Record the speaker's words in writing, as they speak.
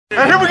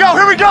And here we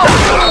go!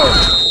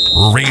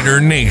 Raider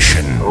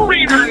Nation.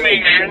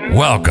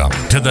 Welcome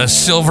to the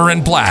Silver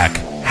and Black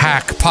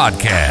Hack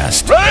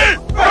Podcast.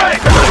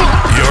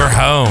 Your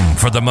home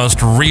for the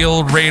most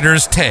real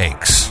Raiders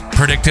takes,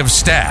 predictive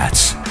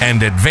stats,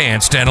 and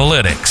advanced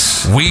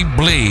analytics. We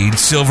bleed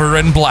silver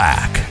and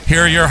black.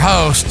 Here are your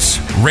hosts,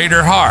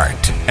 Raider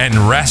Hart and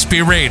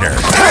Raspy Raider.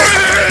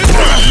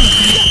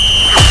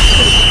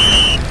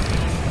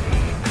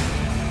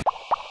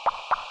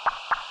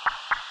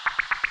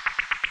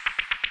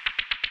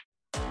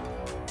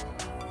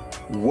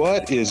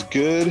 What is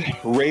good,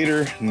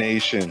 Raider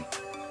Nation?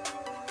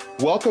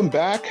 Welcome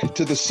back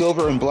to the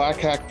Silver and Black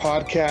Hack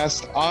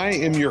Podcast. I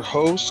am your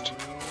host,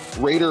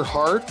 Raider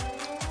Hart,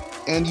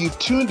 and you've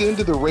tuned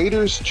into the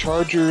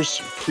Raiders-Chargers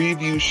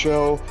preview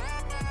show.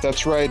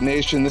 That's right,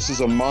 Nation. This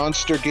is a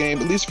monster game,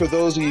 at least for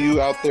those of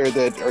you out there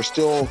that are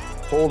still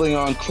holding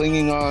on,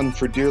 clinging on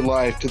for dear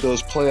life to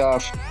those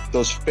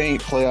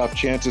faint playoff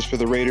chances for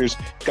the Raiders.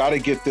 Got to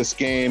get this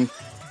game.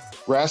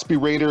 Raspy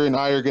Raider and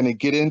I are going to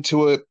get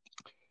into it.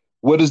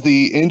 What is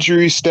the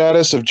injury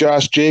status of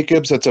Josh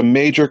Jacobs? That's a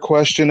major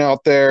question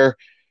out there.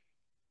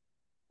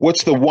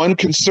 What's the one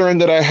concern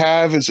that I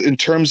have is in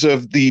terms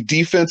of the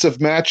defensive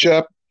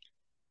matchup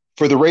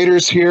for the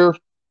Raiders here,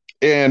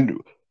 and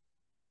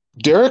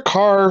Derek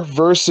Carr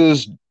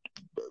versus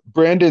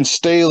Brandon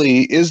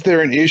Staley. Is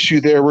there an issue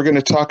there? We're going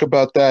to talk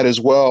about that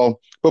as well.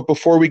 But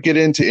before we get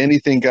into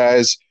anything,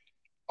 guys,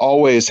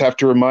 always have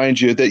to remind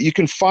you that you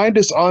can find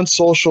us on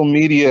social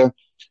media,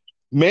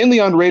 mainly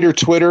on Raider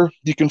Twitter.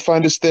 You can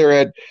find us there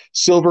at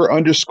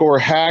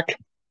silver_hack.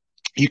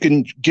 You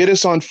can get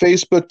us on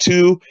Facebook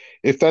too,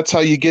 if that's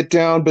how you get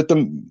down. But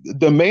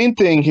the main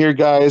thing here,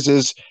 guys,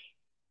 is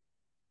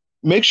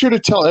make sure to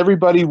tell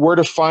everybody where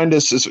to find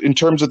us in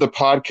terms of the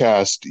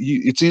podcast.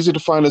 It's easy to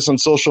find us on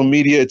social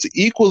media. It's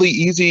equally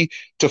easy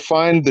to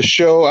find the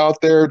show out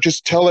there.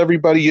 Just tell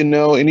everybody you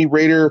know, any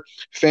Raider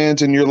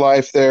fans in your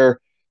life there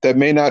that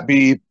may not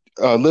be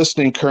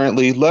listening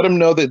currently, let them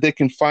know that they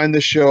can find the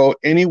show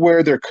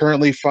anywhere they're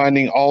currently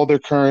finding all their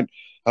current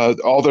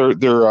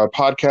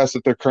podcasts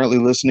that they're currently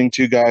listening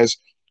to, guys.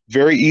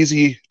 Very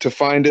easy to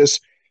find us.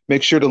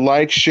 Make sure to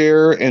like,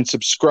 share, and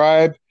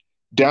subscribe,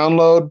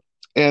 download,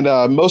 and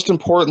most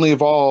importantly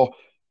of all,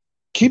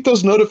 keep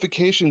those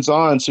notifications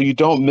on so you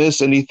don't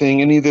miss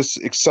anything, any of this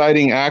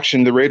exciting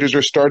action. The Raiders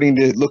are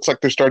looks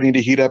like they're starting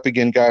to heat up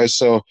again, guys.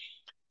 So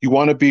you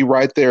want to be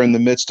right there in the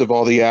midst of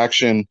all the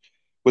action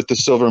with the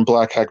Silver and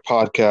Black Hack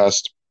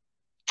Podcast.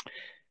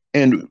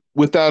 And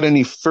without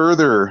any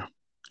further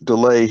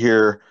delay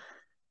here,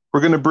 we're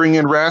going to bring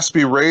in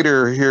Raspy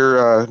Raider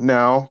here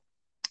now.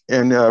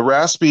 And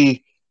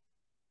Raspy,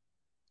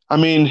 I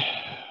mean,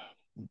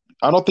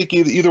 I don't think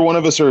either one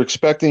of us are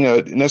expecting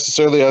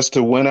necessarily us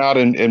to win out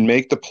and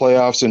make the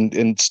playoffs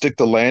and stick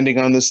the landing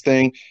on this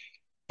thing.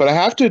 But I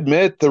have to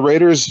admit, the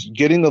Raiders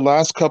getting the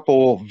last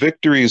couple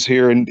victories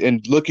here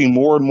and looking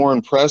more and more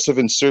impressive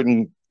in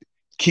certain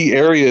key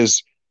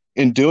areas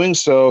in doing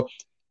so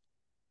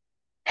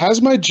has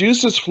my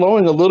juices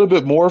flowing a little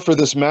bit more for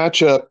this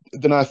matchup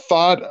than I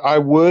thought I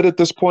would at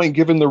this point,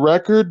 given the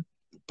record.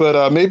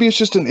 But maybe it's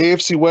just an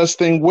AFC West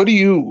thing. What are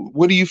you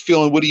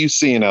feeling? What are you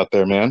seeing out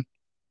there, man?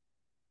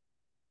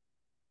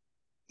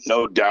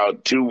 No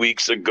doubt. 2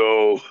 weeks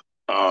ago,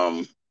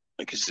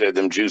 like you said,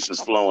 them juices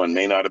flowing.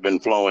 May not have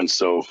been flowing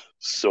so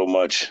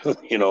much,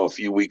 a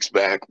few weeks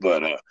back,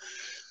 but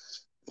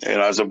and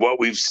as of what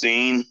we've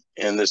seen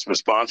and this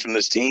response from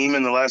this team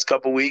in the last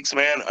couple of weeks,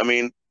 man, I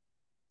mean,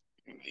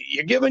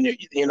 you're giving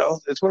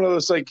it's one of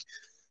those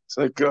it's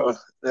like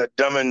that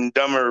Dumb and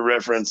Dumber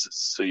reference.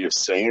 So you're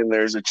saying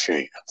there's a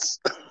chance.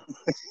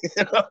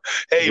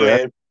 Hey, yeah.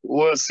 Man,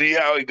 we'll see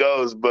how it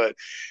goes. But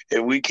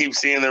if we keep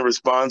seeing the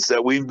response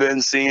that we've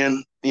been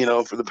seeing,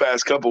 for the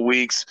past couple of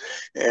weeks,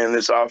 and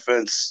this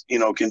offense,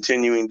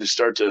 continuing to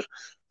start to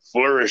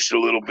flourish a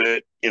little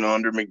bit,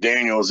 under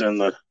McDaniels and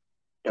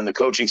the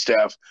coaching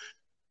staff,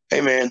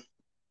 hey, man,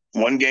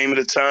 one game at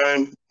a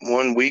time,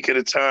 1 week at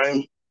a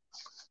time.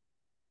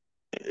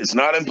 It's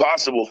not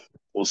impossible.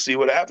 We'll see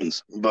what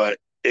happens, but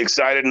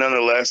excited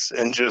nonetheless,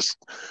 and just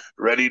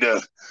ready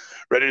to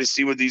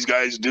see what these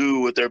guys do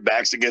with their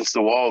backs against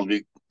the walls.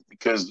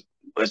 Because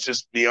let's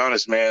just be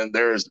honest, man,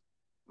 there's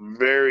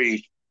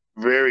very,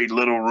 very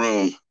little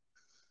room,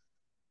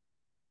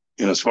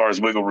 as far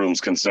as wiggle room's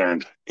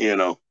concerned.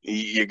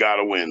 You got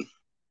to win.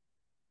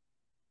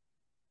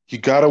 You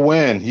got to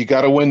win. You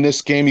got to win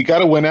this game. You got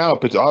to win out.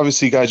 But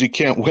obviously, guys, you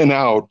can't win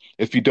out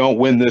if you don't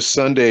win this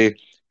Sunday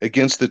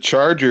against the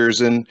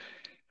Chargers. And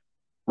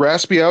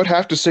Raspy, I would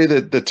have to say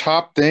that the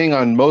top thing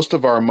on most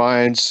of our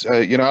minds,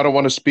 I don't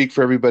want to speak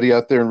for everybody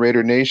out there in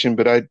Raider Nation,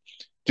 but I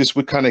just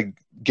would kind of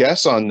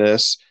guess on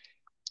this,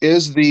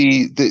 is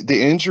the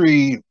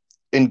injury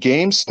and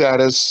game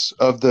status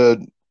of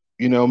the,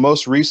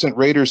 most recent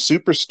Raiders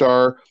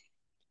superstar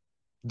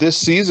this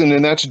season,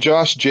 and that's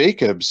Josh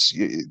Jacobs.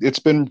 It's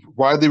been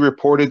widely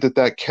reported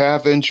that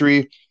calf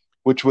injury,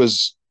 which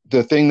was the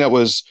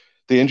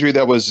injury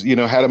that was,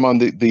 had him on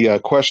the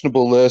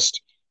questionable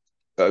list,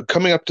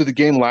 coming up to the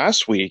game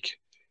last week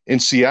in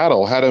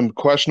Seattle. Had him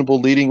questionable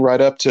leading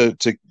right up to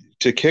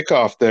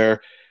kickoff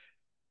there.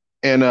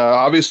 And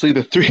obviously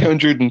the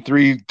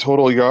 303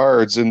 total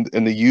yards and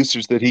the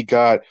usage that he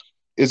got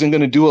isn't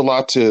going to do a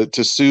lot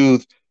to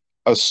soothe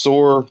a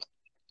sore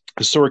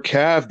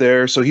calf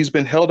there. So he's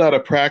been held out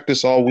of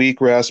practice all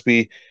week,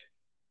 Raspy.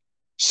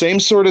 Same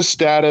sort of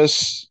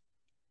status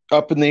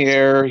up in the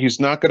air. He's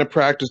not going to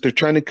practice. They're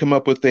trying to come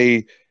up with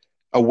a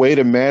way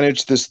to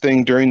manage this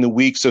thing during the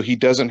week so he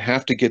doesn't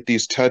have to get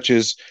these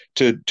touches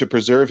to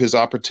preserve his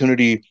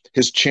opportunity,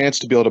 his chance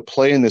to be able to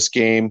play in this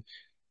game.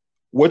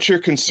 What's your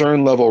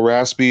concern level,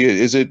 Raspy?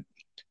 Is it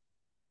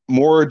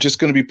more just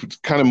going to be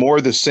kind of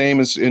more the same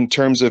as in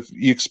terms of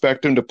you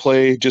expect him to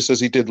play just as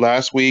he did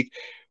last week?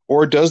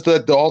 Or does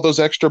all those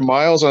extra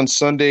miles on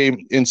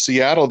Sunday in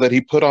Seattle that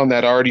he put on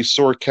that already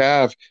sore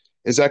calf,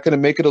 is that going to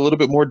make it a little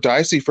bit more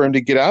dicey for him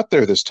to get out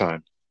there this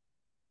time?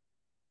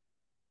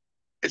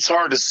 It's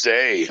hard to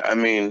say. I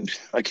mean,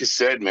 like you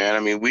said, man, I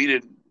mean,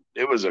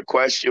 it was a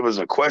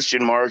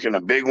question mark, and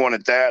a big one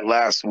at that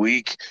last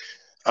week.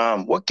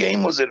 What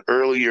game was it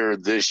earlier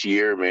this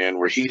year, man,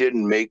 where he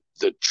didn't make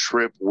the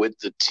trip with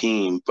the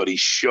team, but he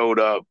showed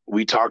up?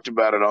 We talked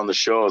about it on the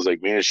show. I was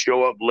like, man,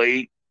 show up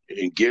late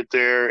and get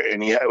there.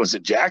 And was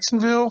it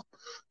Jacksonville?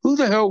 Who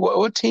the hell,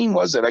 what team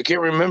was it? I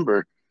can't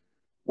remember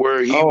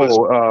where he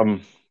was.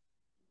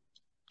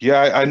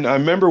 Yeah, I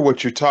remember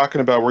what you're talking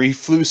about where he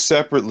flew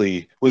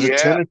separately. Was it Yeah,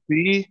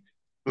 Tennessee?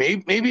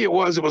 maybe it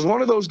was. It was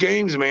one of those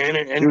games, man.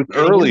 It was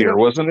earlier,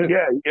 wasn't it?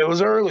 Yeah, it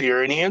was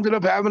earlier, and he ended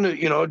up having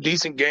a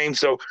decent game.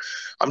 So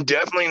I'm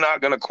definitely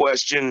not going to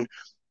question,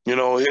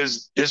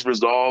 his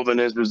resolve and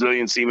his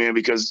resiliency, man,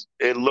 because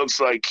it looks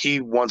like he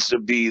wants to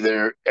be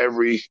there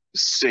every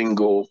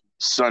single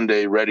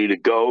Sunday, ready to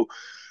go.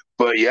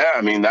 But yeah,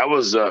 I mean,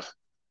 that's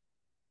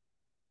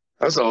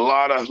a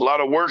lot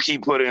of work he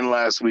put in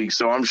last week.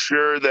 So I'm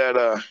sure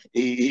that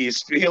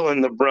he's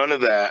feeling the brunt of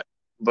that.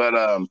 But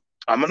I'm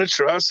gonna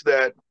trust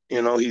that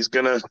he's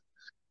gonna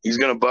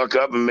buck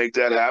up and make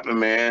that happen,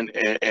 man,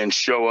 and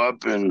show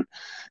up and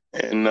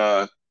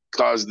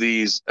cause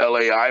these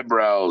LA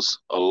eyebrows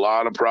a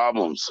lot of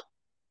problems.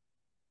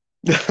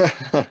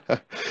 Yeah,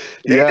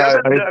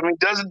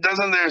 doesn't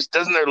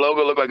their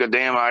logo look like a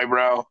damn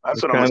eyebrow?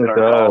 That's what I'm gonna kind of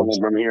start does.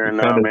 calling from here It and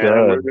now, kind of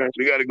man. does.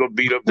 We got to go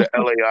beat up the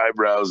LA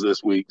eyebrows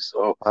this week.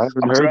 So I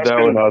haven't I'm heard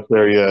that one out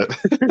there yet.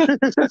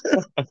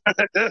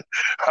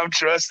 I'm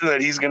trusting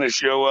that he's gonna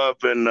show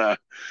up and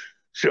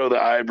show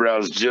the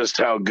eyebrows just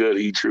how good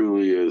he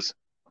truly is.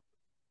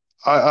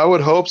 I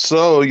would hope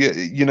so.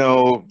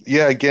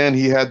 Yeah, again,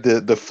 he had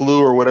the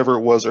flu or whatever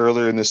it was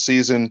earlier in the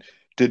season,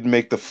 didn't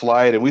make the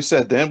flight. And we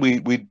said then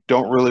we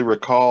don't really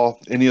recall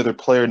any other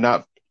player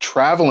not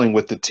traveling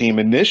with the team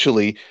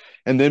initially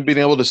and then being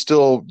able to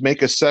still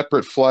make a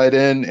separate flight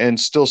in and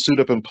still suit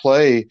up and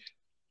play,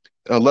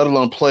 let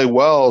alone play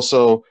well.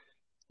 So,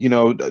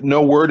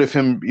 no word of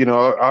him,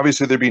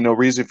 obviously there'd be no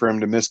reason for him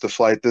to miss the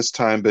flight this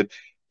time, but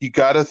you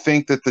got to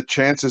think that the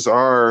chances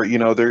are,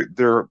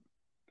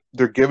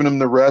 they're giving him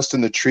the rest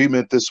and the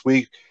treatment this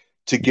week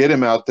to get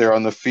him out there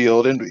on the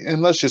field.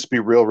 And let's just be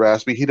real,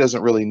 Raspy. He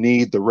doesn't really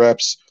need the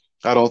reps,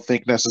 I don't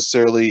think,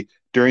 necessarily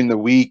during the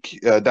week.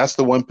 That's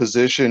the one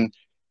position,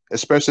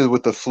 especially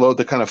with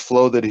the kind of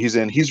flow that he's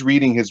in. He's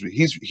reading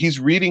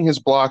his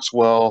blocks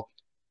well.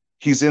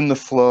 He's in the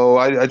flow.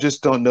 I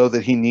just don't know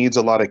that he needs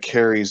a lot of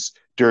carries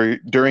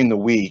during the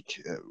week.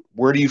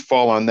 Where do you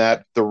fall on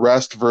that? The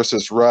rest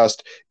versus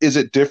rust. Is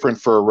it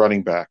different for a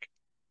running back?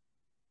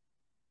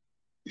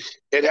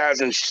 It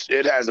hasn't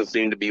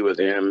seemed to be with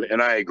him,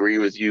 and I agree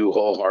with you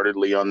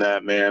wholeheartedly on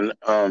that, man.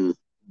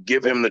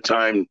 Give him the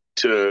time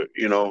to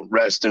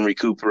rest and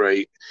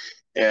recuperate,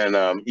 and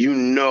for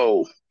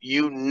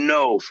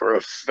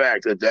a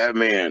fact that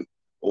man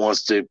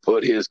wants to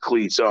put his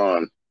cleats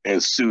on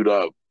and suit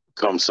up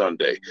come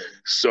Sunday.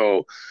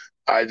 So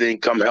I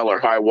think come hell or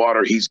high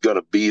water, he's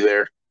gonna be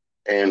there,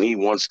 and he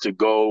wants to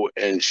go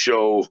and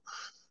show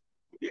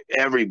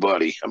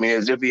everybody. I mean,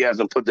 as if he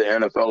hasn't put the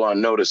NFL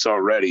on notice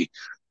already,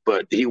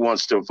 but he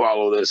wants to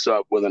follow this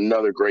up with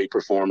another great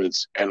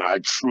performance. And I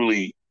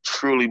truly,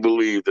 truly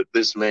believe that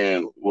this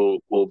man will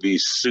be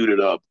suited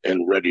up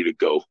and ready to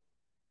go.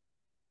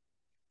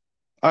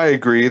 I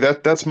agree.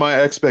 That's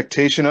my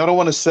expectation. I don't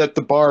want to set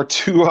the bar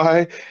too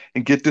high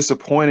and get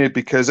disappointed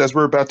because as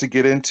we're about to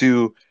get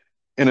into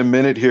in a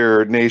minute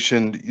here,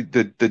 Nation,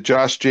 the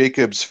Josh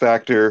Jacobs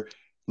factor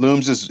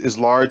looms as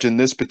large in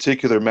this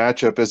particular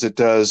matchup as it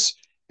does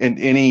in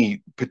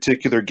any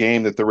particular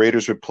game that the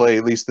Raiders would play,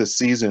 at least this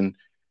season.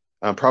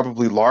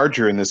 Probably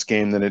larger in this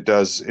game than it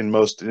does in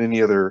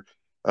any other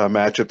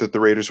matchup that the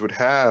Raiders would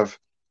have.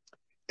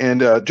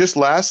 And just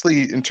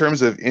lastly, in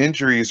terms of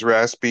injuries,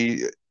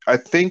 Raspy, I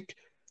think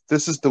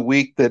this is the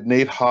week that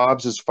Nate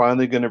Hobbs is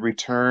finally going to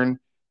return,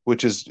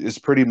 which is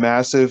pretty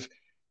massive.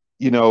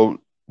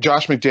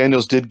 Josh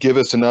McDaniels did give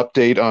us an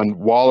update on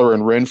Waller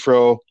and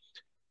Renfro.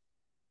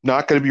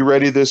 Not going to be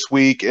ready this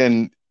week,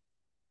 and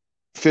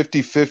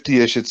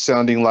 50-50-ish it's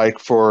sounding like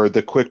for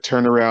the quick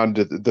turnaround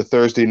to the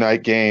Thursday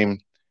night game.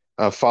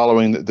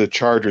 following the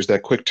Chargers,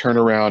 that quick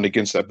turnaround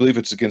against, I believe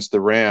it's against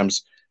the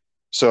Rams.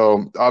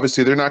 So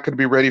obviously they're not going to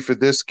be ready for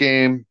this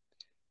game.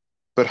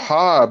 But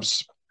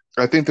Hobbs,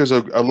 I think there's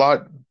a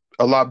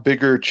lot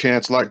bigger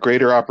chance, a lot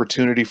greater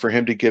opportunity for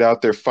him to get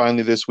out there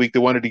finally this week. They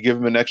wanted to give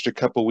him an extra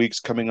couple weeks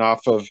coming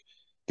off of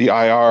the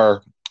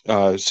IR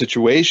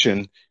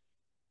situation.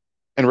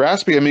 And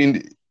Raspy, I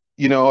mean,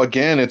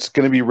 again, it's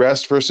going to be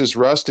rest versus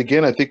rust.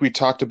 Again, I think we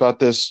talked about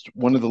this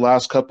one of the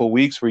last couple of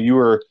weeks where you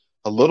were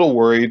a little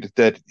worried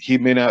that he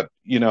may not,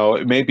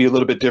 it may be a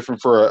little bit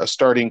different for a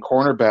starting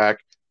cornerback,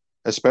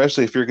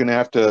 especially if you're going to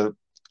have to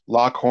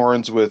lock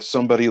horns with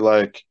somebody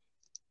like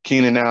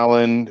Keenan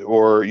Allen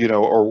or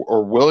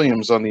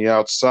Williams on the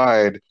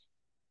outside.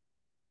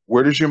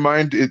 Where does your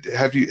mind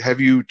have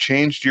you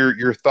changed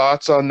your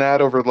thoughts on that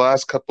over the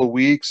last couple of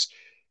weeks?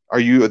 Are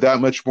you that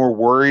much more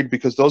worried?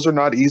 Because those are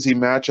not easy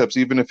matchups,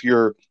 even if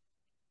you're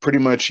pretty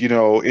much,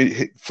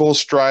 full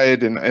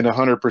stride and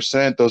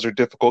 100%, those are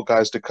difficult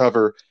guys to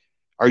cover.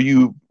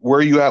 Where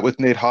are you at with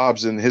Nate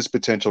Hobbs and his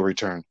potential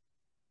return?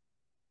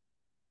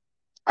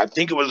 I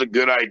think it was a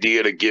good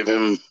idea to give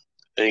him,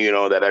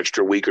 that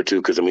extra week or two,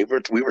 because I mean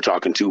we were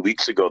talking 2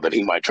 weeks ago that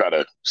he might try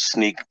to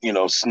sneak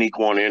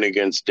one in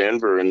against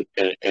Denver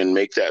and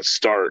make that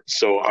start.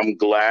 So I'm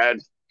glad,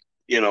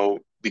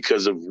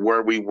 because of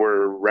where we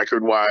were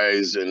record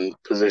wise and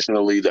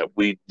positionally, that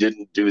we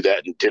didn't do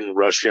that and didn't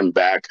rush him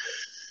back,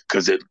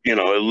 because it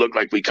looked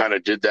like we kind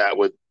of did that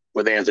with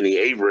Anthony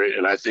Averett,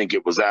 and I think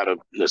it was out of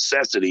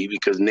necessity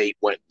because Nate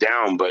went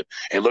down. But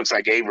it looks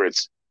like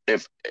Averett's,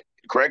 if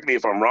correct me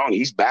if I'm wrong,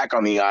 he's back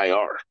on the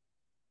IR.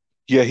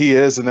 Yeah, he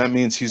is, and that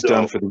means he's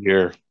done for the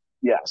year.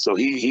 Yeah, so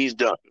he's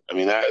done. I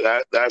mean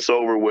that's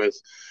over with.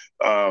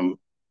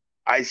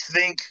 I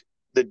think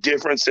the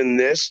difference in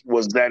this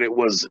was that it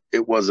was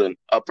an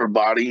upper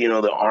body,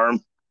 the arm,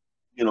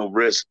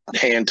 wrist,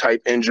 hand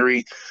type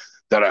injury,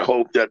 that I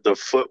hope that the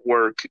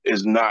footwork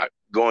is not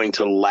going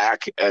to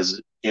lack as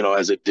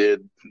it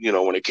did,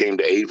 when it came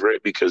to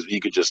Averett, because you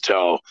could just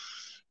tell,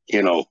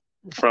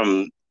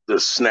 from the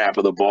snap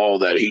of the ball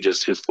that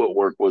his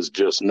footwork was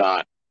just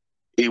not,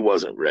 he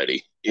wasn't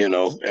ready, and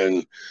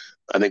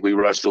I think we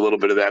rushed a little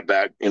bit of that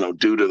back,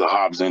 due to the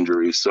Hobbs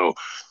injury. So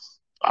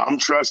I'm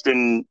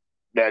trusting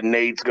that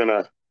Nate's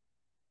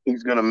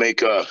he's gonna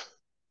make an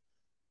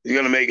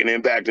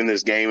impact in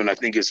this game, and I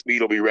think his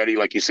speed will be ready.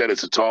 Like you said,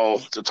 it's a tall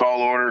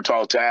order,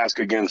 tall task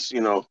against,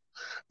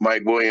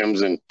 Mike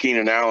Williams and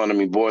Keenan Allen. I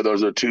mean, boy,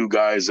 those are two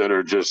guys that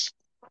are just,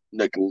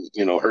 that can,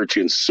 hurt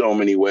you in so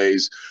many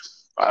ways.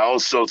 I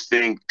also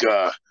think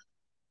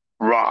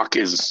Rock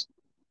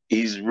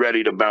he's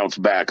ready to bounce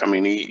back. I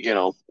mean,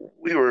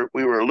 we were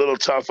a little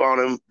tough on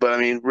him, but I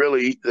mean,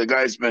 really, the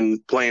guy's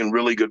been playing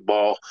really good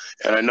ball,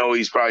 and I know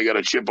he's probably got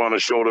a chip on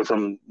his shoulder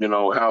from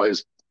how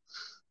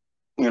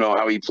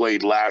he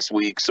played last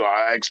week. So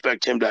I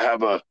expect him to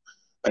have a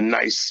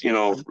nice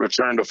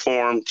return to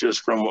form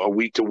just from a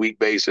week to week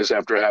basis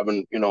after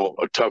having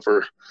a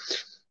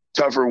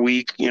tougher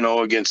week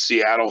against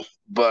Seattle.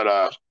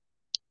 But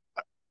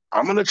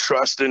I'm gonna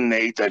trust in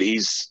Nate that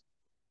he's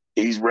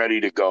ready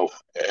to go.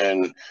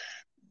 And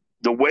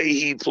the way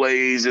he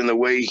plays and the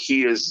way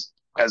he is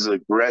as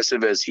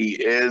aggressive as he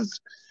is,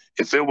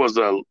 if it was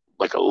a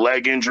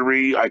leg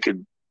injury,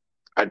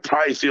 I'd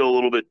probably feel a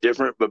little bit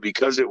different. But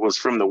because it was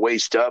from the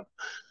waist up,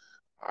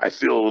 I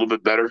feel a little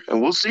bit better.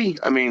 And we'll see.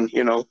 I mean,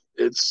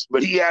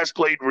 but he has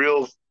played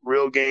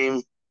real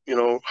game,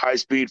 high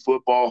speed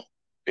football.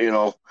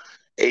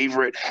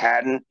 Averett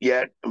hadn't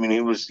yet. I mean,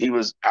 he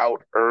was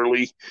out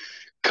early,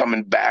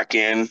 coming back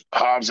in.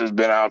 Hobbs has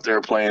been out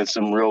there playing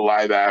some real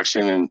live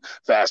action and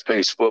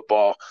fast-paced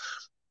football.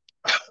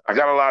 I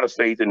got a lot of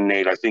faith in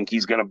Nate. I think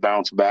he's going to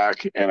bounce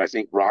back, and I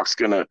think Rock's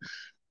going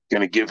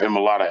to give him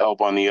a lot of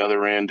help on the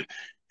other end,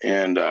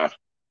 and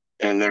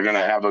they're going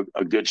to have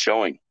a good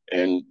showing.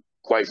 And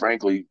quite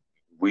frankly,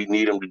 we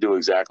need him to do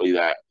exactly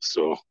that.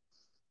 So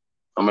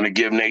I'm going to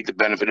give Nate the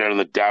benefit of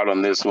the doubt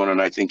on this one,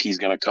 and I think he's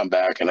going to come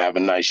back and have a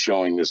nice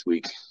showing this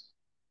week.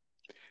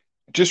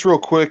 Just real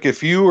quick,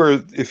 if you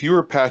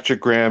were Patrick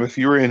Graham, if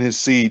you were in his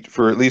seat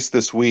for at least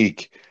this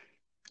week,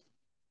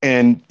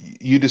 and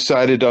you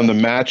decided on the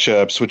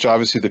matchups, which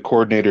obviously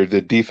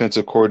the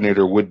defensive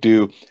coordinator would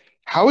do,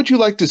 how would you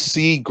like to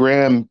see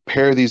Graham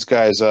pair these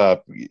guys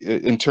up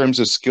in terms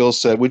of skill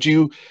set? Would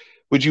you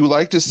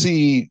like to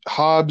see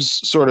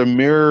Hobbs sort of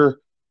mirror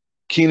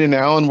Keenan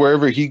Allen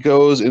wherever he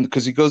goes, and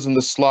because he goes in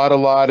the slot a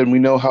lot, and we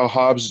know how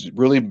Hobbs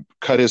really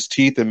cut his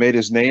teeth and made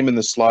his name in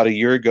the slot a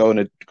year ago in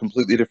a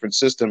completely different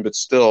system, but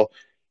still?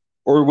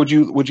 Or would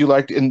you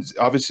like to, and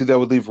obviously that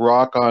would leave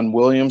Rock on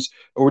Williams,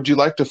 or would you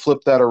like to flip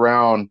that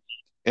around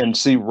and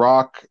see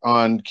Rock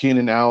on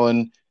Keenan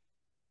Allen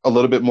a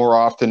little bit more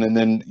often, and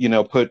then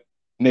put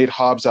Nate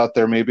Hobbs out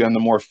there maybe on the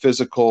more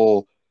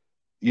physical,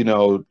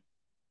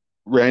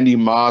 Randy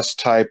Moss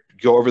type,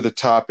 go over the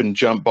top and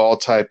jump ball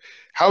type?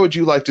 How would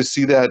you like to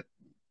see that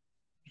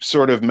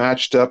sort of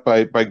matched up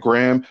by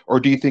Graham, or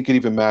do you think it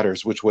even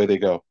matters which way they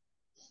go?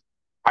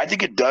 I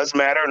think it does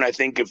matter, and I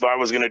think if I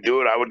was going to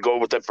do it, I would go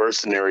with that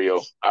first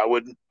scenario. I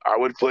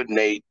would put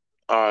Nate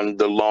on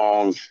the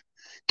long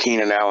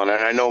Keenan Allen,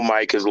 and I know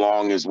Mike is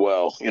long as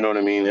well. You know what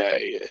I mean?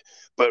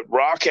 But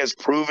Rock has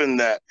proven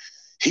that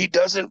he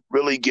doesn't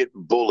really get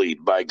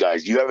bullied by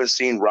guys. You haven't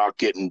seen Rock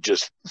getting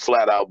just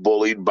flat out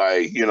bullied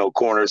by,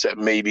 corners that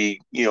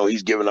maybe,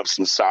 he's given up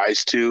some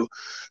size to.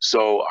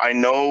 So I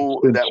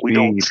know Good that we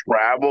don't speed.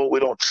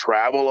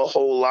 travel a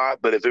whole lot,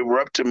 but if it were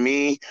up to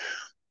me,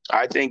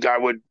 I think I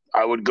would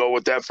go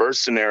with that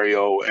first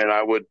scenario, and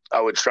I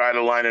would try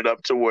to line it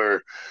up to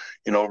where,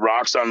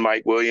 Rock's on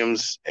Mike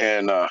Williams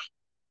and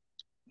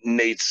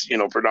Nate's,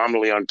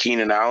 predominantly on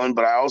Keenan Allen.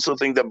 But I also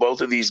think that both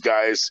of these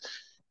guys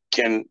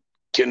can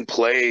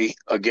play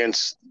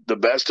against the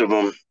best of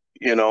them,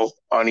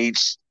 on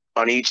each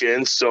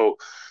end. So,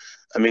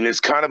 I mean, it's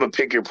kind of a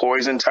pick your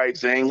poison type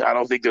thing. I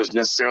don't think there's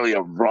necessarily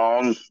a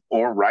wrong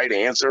or right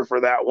answer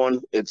for that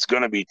one. It's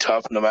going to be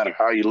tough no matter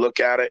how you look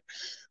at it.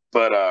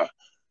 But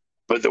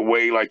the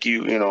way, like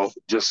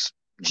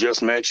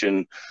just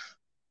mentioned,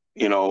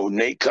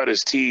 Nate cut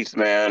his teeth,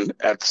 man,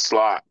 at the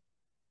slot.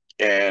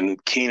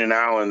 And Keenan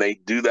Allen, they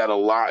do that a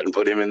lot and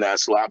put him in that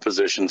slot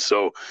position.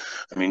 So,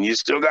 I mean, you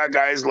still got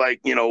guys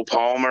like,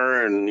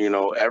 Palmer and,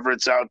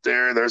 Everett's out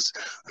there. There's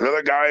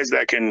other guys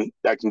that can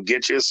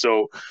get you.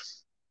 So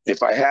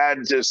if I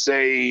had to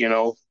say,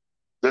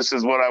 this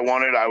is what I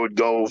wanted, I would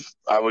go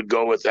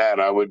with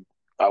that. I would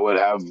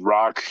have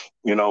Rock,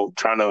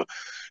 trying to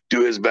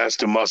do his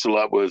best to muscle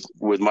up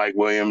with Mike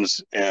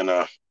Williams and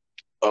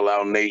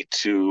allow Nate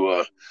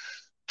to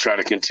try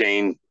to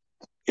contain,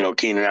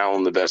 Keenan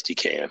Allen the best he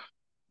can.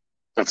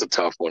 That's a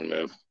tough one,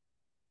 man.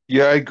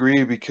 Yeah, I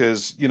agree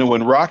because,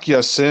 when Rock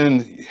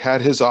Ya-Sin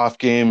had his off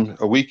game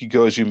a week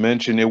ago, as you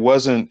mentioned, it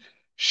wasn't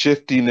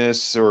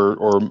shiftiness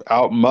or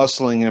out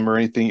muscling him or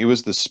anything. It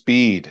was the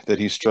speed that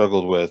he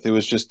struggled with. It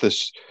was just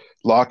this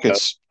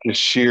Lockett's just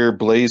sheer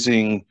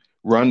blazing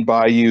run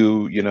by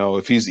you,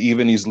 if he's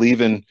even, he's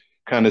leaving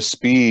kind of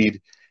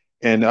speed.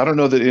 And I don't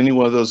know that any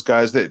one of those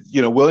guys that,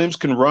 Williams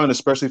can run,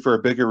 especially for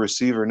a bigger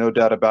receiver, no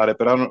doubt about it.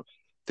 But I don't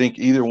think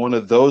either one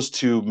of those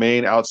two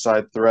main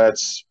outside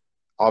threats,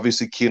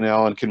 obviously Keenan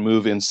Allen can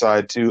move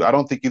inside too. I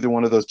don't think either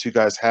one of those two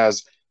guys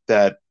has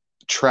that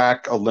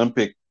track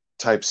Olympic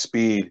type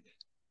speed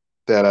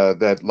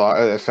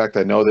in fact,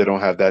 I know they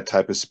don't have that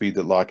type of speed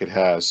that Lockett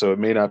has. So it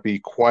may not be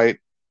quite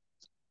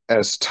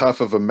as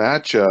tough of a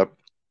matchup.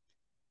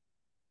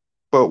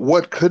 But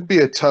what could be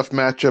a tough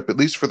matchup, at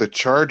least for the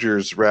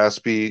Chargers,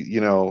 Raspy,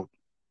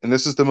 and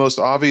this is the most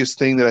obvious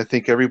thing that I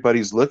think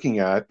everybody's looking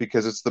at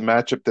because it's the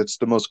matchup that's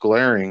the most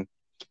glaring.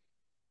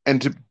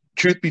 And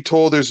truth be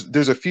told,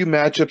 there's a few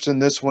matchups in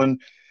this one,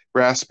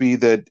 Raspy,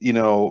 that,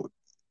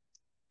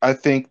 I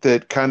think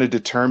that kind of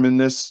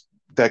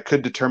that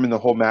could determine the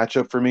whole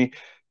matchup for me.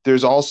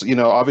 There's also,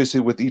 obviously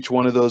with each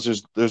one of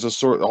those,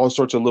 there's all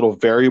sorts of little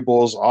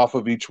variables off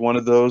of each one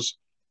of those,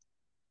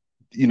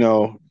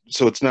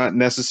 so it's not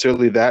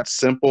necessarily that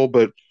simple.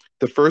 But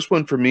the first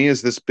one for me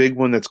is this big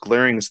one that's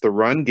glaring. It's the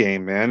run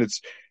game, man.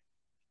 It's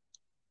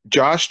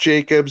Josh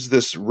Jacobs,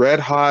 this red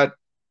hot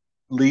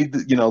leading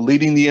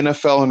the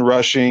NFL in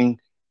rushing,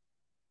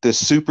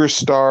 this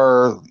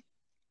superstar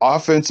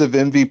offensive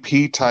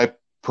MVP type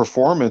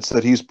performance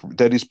that he's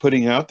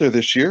putting out there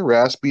this year,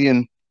 Raspy.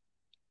 And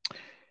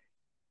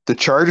the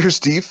Chargers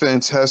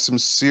defense has some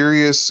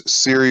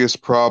serious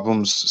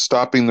problems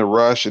stopping the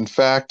rush. In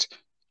fact,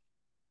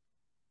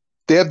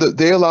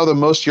 they allow the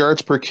most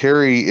yards per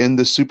carry in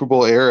the Super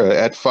Bowl era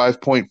at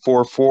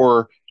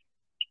 5.44.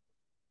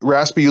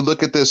 Raspy, you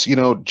look at this,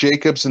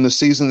 Jacobs in the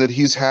season that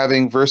he's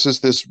having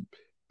versus this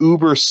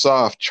uber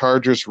soft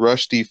Chargers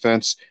rush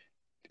defense.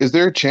 Is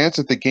there a chance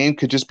that the game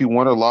could just be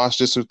won or lost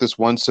just with this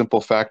one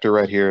simple factor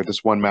right here,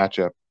 this one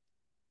matchup?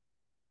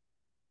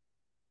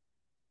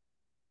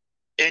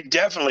 It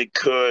definitely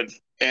could.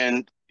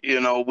 And,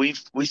 we've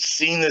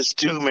seen this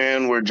too,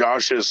 man, where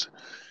Josh has,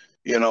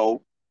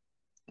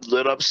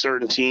 lit up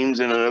certain teams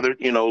and another,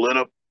 lit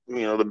up,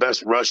 the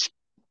best rush,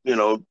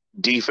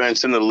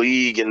 defense in the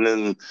league. And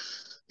then,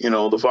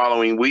 the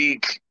following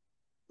week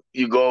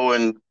you go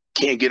and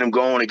can't get him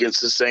going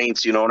against the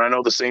Saints, and I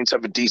know the Saints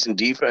have a decent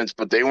defense,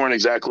 but they weren't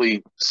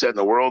exactly setting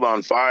the world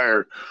on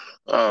fire,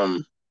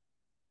 on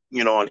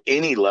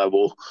any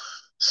level.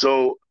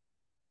 So,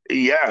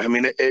 yeah, I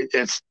mean,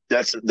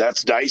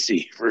 that's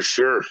dicey for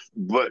sure.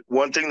 But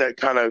one thing that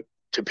kind of,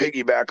 to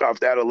piggyback off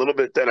that a little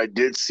bit, that I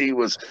did see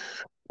was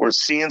we're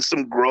seeing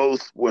some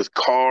growth with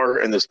Carr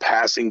and this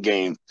passing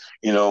game.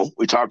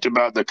 We talked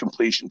about the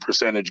completion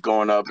percentage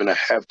going up in a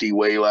hefty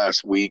way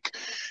last week.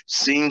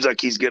 Seems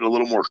like he's getting a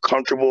little more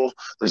comfortable.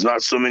 There's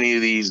not so many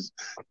of these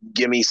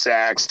gimme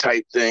sacks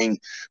type thing,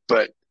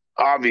 but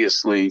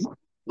obviously,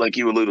 like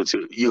you alluded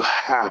to, you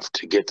have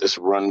to get this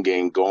run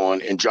game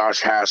going, and Josh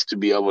has to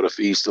be able to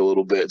feast a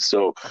little bit.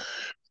 So,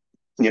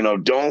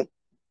 don't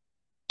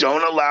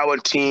allow a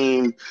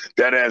team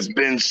that has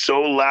been so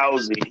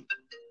lousy.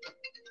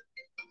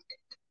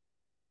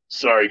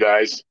 Sorry,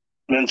 guys.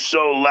 Been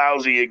so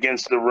lousy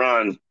against the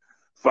run,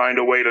 find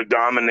a way to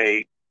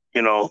dominate,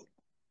 the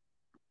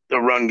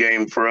run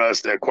game for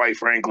us that, quite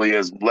frankly,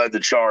 has led the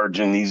charge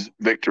in these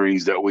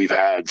victories that we've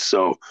had.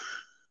 So,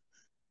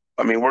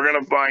 I mean, we're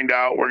gonna find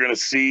out. We're gonna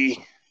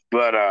see,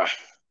 but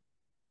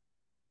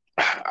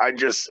I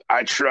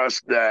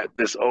trust that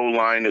this O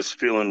line is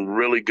feeling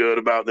really good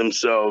about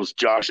themselves.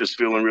 Josh is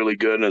feeling really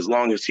good, and as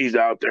long as he's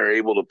out there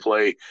able to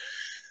play,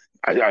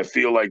 I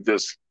feel like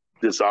this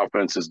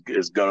offense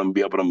is going to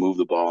be able to move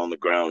the ball on the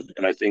ground.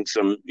 And I think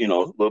some, a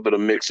little bit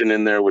of mixing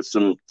in there with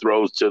some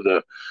throws to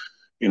the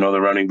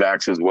running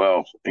backs as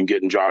well, and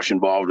getting Josh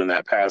involved in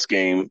that pass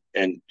game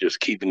and just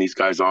keeping these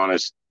guys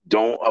honest.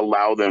 Don't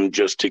allow them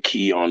just to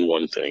key on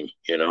one thing.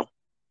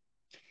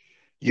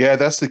 Yeah,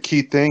 that's the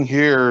key thing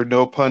here,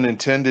 no pun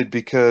intended,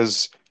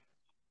 because,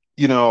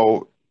 you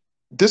know,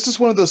 this is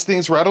one of those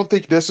things where I don't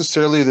think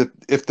necessarily that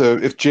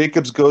if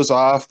Jacobs goes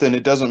off, then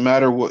it doesn't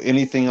matter what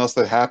anything else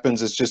that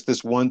happens. It's just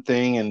this one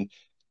thing,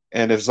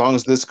 and as long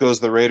as this goes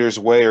the Raiders'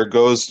 way or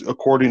goes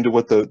according to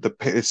what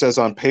it says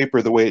on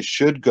paper, the way it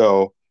should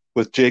go,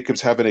 with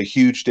Jacobs having a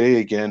huge day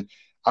again,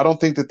 I don't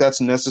think that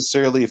that's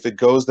necessarily, if it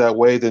goes that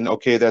way, then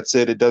okay, that's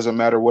it. It doesn't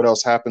matter what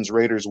else happens.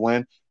 Raiders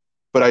win.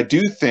 But I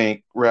do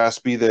think,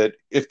 Raspy, that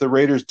if the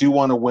Raiders do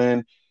want to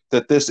win,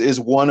 that this is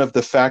one of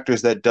the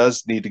factors that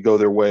does need to go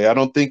their way. I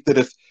don't think that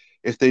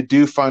if they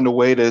do find a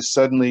way to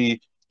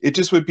suddenly, it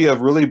just would be a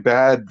really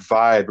bad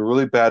vibe, a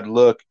really bad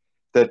look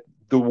that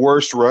the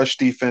worst rush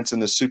defense in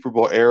the Super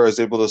Bowl era is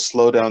able to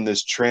slow down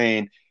this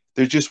train.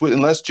 There just would,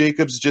 unless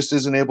Jacobs just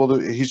isn't able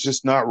to, he's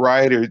just not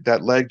right, or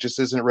that leg just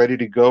isn't ready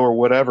to go or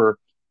whatever,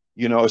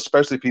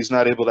 especially if he's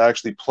not able to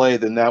actually play,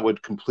 then that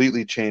would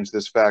completely change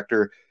this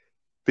factor,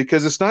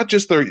 because it's not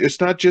just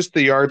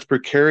the yards per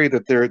carry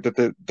that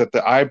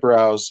the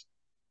eyebrows,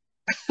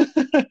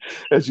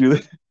 as you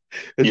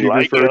as You you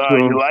like it, refer to huh?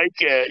 You them,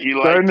 like it. You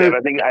like starting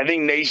that. to I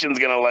think Nation's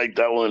gonna like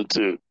that one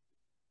too.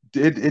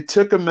 it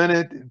took a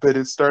minute, but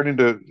it's starting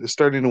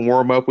to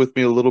warm up with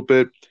me a little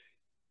bit.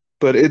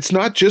 But it's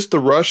not just the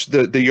rush,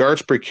 the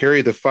yards per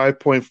carry, the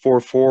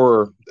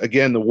 5.44,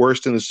 again, the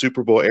worst in the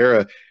Super Bowl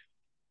era.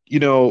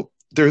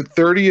 They're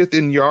 30th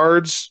in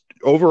yards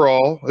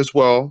overall as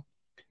well.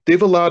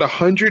 They've allowed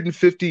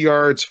 150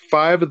 yards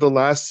 5 of the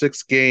last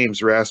 6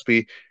 games,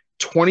 Raspy.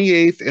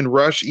 28th in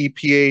rush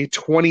EPA,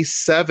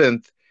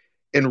 27th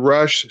in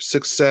rush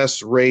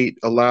success rate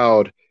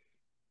allowed.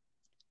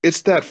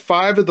 It's that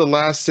 5 of the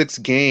last 6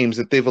 games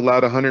that they've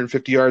allowed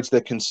 150 yards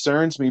that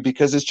concerns me,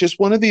 because it's just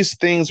one of these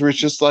things where it's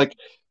just like,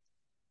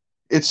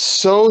 it's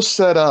so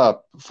set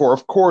up for,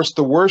 of course,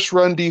 the worst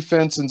run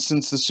defense and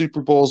since the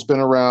Super Bowl's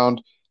been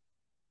around,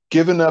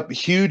 giving up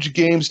huge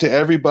games to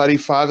everybody,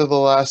 5 of the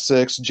last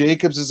 6.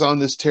 Jacobs is on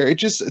this tear.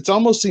 It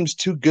almost seems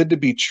too good to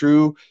be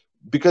true,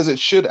 because it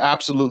should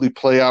absolutely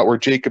play out where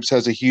Jacobs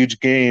has a huge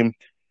game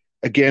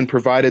again,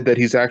 provided that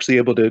he's actually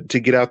able to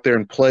get out there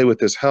and play with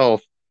his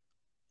health.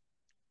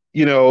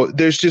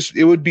 There's just,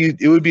 it would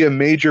be a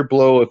major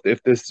blow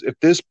if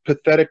this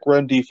pathetic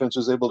run defense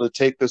was able to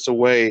take this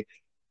away.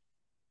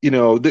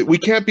 That we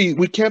can't be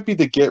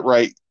the get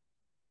right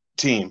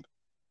team.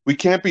 We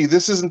can't be.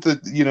 This isn't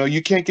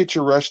you can't get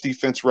your rush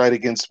defense right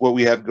against what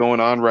we have going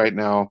on right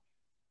now.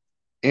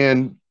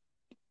 And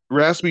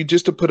Raspy,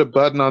 just to put a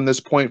button on this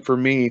point for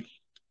me,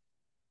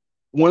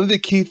 one of the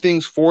key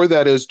things for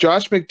that is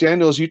Josh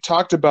McDaniels. You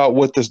talked about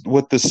what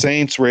the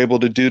Saints were able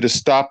to do to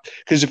stop,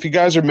 because if you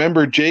guys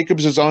remember,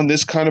 Jacobs was on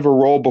this kind of a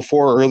roll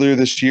before earlier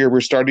this year.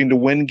 We're starting to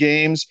win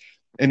games,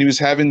 and he was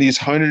having these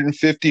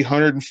 150,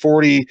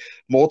 140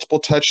 multiple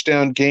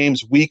touchdown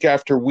games week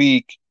after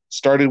week.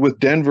 Started with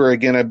Denver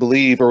again, I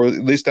believe, or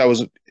at least that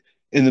was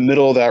in the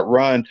middle of that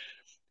run.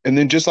 And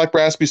then, just like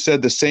Raspy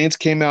said, the Saints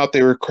came out,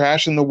 they were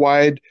crashing the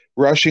wide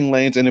rushing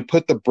lanes, and it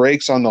put the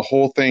brakes on the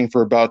whole thing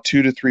for about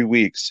 2 to 3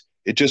 weeks.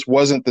 It just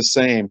wasn't the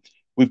same.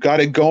 We've got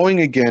it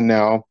going again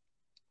now.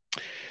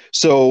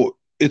 So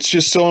it's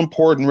just so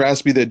important,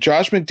 Raspy, that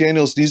Josh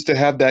McDaniels needs to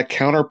have that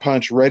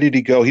counterpunch ready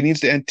to go. He needs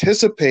to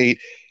anticipate,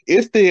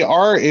 if they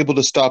are able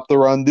to stop the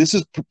run, these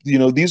are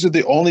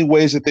the only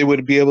ways that they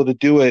would be able to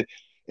do it.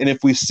 And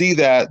if we see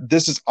that,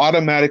 this is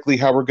automatically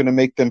how we're going to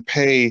make them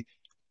pay.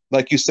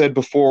 Like you said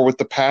before, with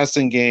the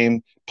passing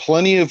game,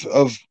 plenty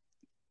of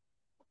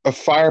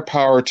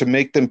firepower to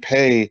make them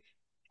pay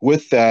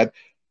with that.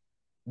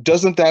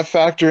 Doesn't that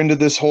factor into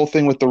this whole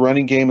thing with the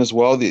running game as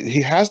well?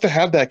 He has to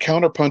have that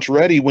counterpunch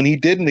ready when he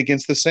didn't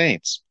against the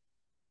Saints.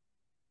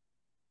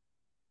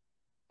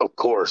 Of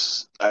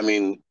course. I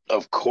mean,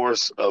 of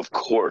course.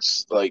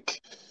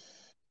 Like,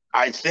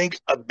 I think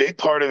a big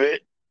part of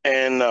it,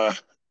 and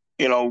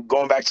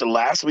going back to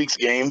last week's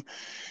game,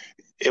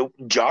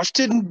 Josh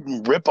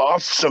didn't rip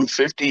off some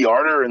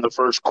 50-yarder in the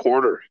first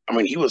quarter. I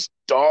mean, he was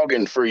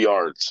dogging for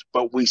yards,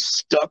 but we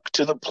stuck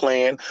to the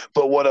plan.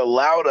 But what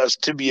allowed us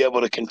to be able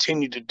to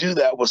continue to do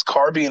that was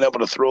Carr being able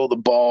to throw the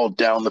ball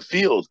down the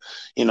field,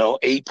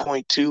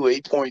 8.2,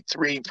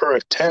 8.3 per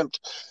attempt.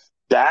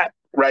 That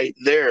right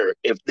there,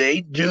 if they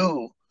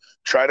do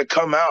try to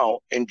come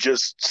out and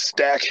just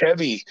stack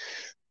heavy,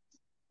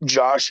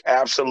 Josh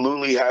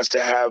absolutely has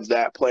to have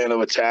that plan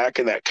of attack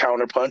and that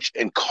counterpunch,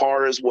 and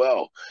Carr as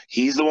well.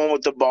 He's the one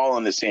with the ball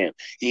in his hand.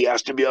 He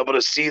has to be able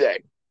to see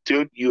that.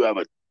 Dude, you have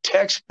a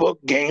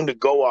textbook game to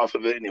go off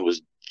of it, and it was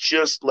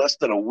just less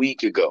than a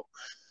week ago.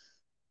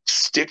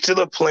 stick to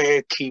the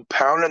plan, keep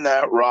pounding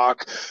that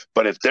rock.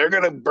 But if they're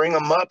going to bring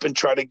them up and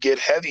try to get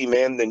heavy,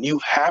 man, then you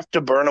have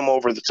to burn them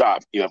over the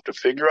top. You have to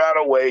figure out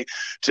a way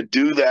to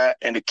do that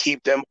and to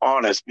keep them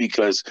honest,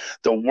 because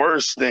the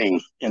worst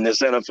thing in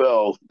this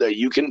NFL that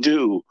you can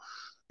do,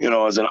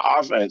 as an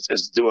offense,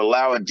 is to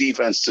allow a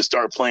defense to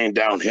start playing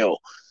downhill.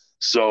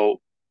 So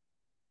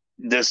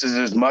this is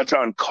as much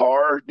on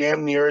Carr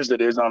damn near as it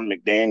is on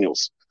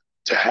McDaniels,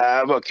 to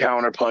have a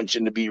counterpunch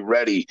and to be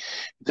ready,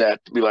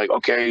 that to be like,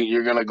 okay,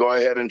 you're going to go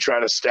ahead and try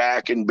to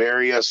stack and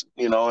bury us,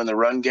 in the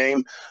run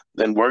game,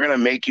 then we're going to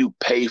make you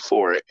pay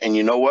for it. And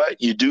you know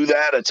what? You do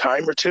that a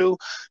time or two,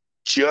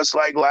 just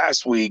like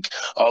last week,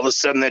 all of a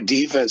sudden that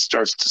defense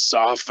starts to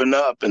soften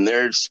up and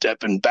they're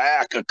stepping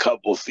back a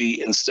couple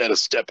feet instead of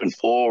stepping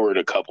forward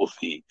a couple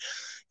feet,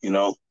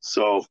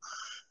 So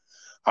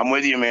I'm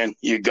with you, man.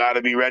 You got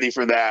to be ready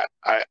for that.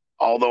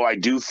 Although I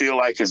do feel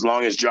like as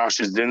long as Josh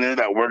is in there,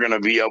 that we're going to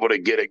be able to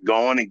get it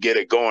going and get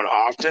it going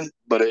often,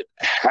 but it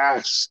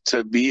has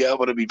to be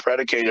able to be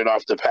predicated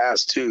off the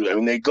pass too. I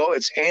mean,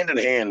 it's hand in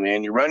hand,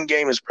 man. Your run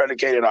game is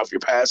predicated off your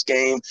pass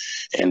game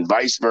and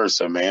vice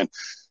versa, man.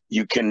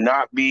 You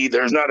cannot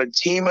there's not a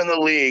team in the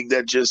league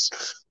that just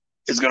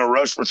is going to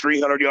rush for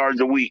 300 yards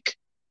a week,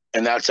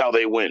 and that's how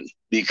they win.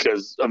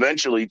 Because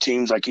eventually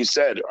teams, like you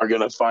said, are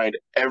going to find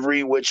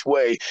every which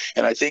way.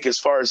 And I think as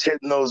far as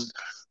hitting those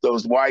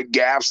wide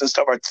gaps and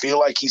stuff, I feel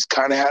like he's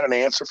kind of had an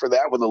answer for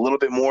that with a little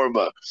bit more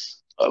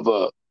of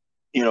a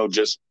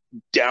just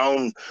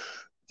down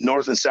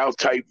north and south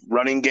type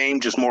running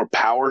game, just more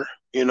power,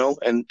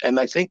 and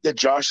I think that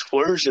Josh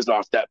flourishes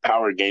off that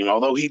power game.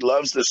 Although he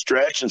loves the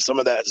stretch and some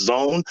of that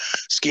zone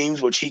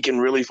schemes, which he can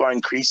really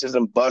find creases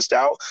and bust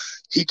out,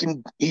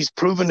 he's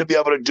proven to be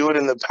able to do it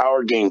in the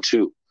power game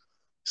too.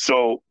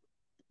 So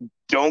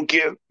don't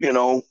get,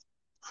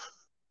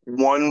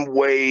 one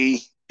way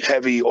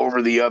heavy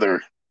over the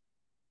other.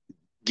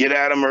 Get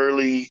at them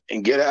early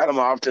and get at them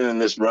often in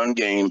this run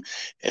game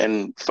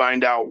and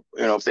find out,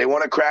 if they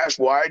want to crash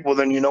wide, well,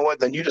 then you know what?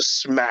 Then you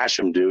just smash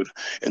them, dude.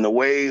 And the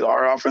way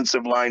our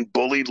offensive line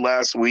bullied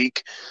last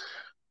week,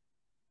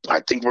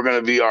 I think we're going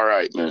to be all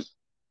right, man.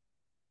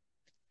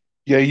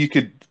 Yeah, you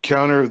could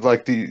counter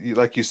like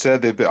you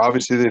said.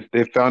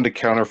 They've found a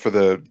counter for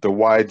the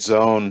wide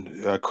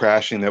zone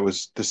crashing. That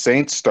was the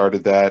Saints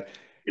started that.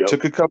 Yep.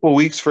 Took a couple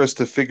weeks for us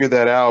to figure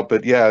that out,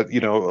 but yeah,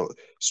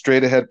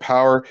 straight ahead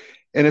power.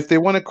 And if they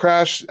want to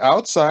crash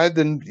outside,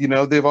 then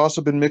they've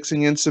also been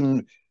mixing in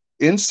some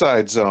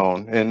inside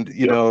zone. And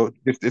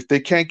if they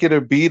can't get a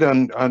beat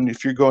on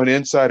if you're going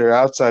inside or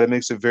outside, it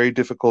makes it very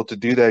difficult to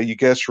do that. You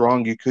guess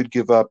wrong, you could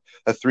give up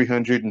a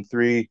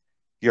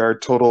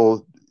 303-yard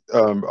total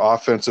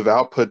offensive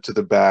output to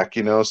the back,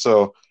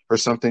 so, or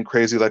something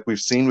crazy like we've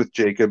seen with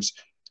Jacobs.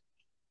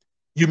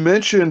 You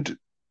mentioned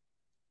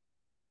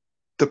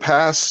the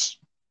pass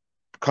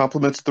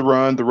complements the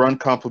run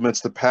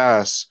complements the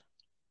pass,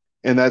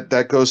 and that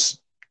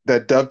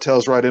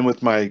dovetails right in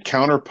with my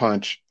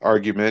counterpunch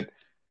argument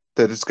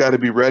that it's got to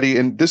be ready.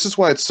 And this is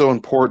why it's so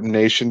important,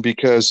 Nation,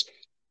 because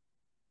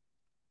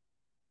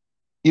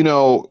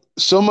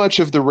so much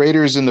of the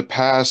Raiders in the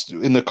past,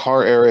 in the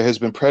Carr era, has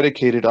been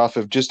predicated off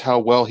of just how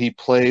well he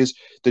plays.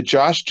 The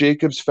Josh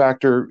Jacobs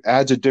factor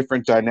adds a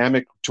different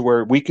dynamic to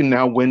where we can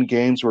now win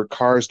games where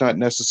Carr is not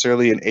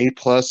necessarily an A+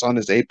 on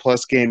his A+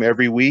 game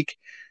every week.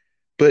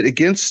 But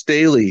against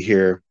Staley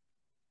here,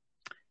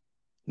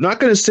 I'm not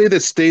going to say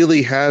that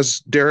Staley has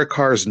Derek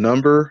Carr's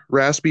number,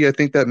 Raspy. I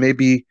think that may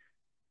be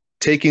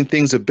taking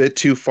things a bit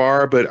too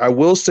far, but I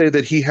will say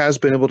that he has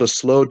been able to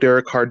slow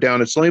Derek Carr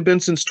down. It's only been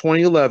since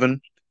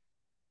 2011.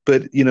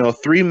 But, the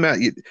three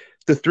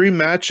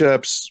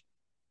matchups,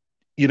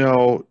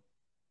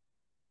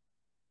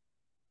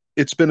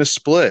 it's been a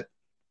split.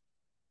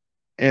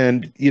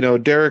 And,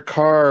 Derek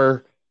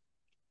Carr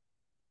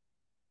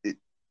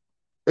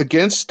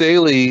against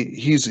Staley,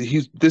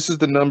 this is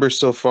the number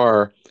so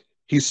far.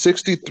 He's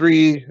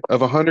 63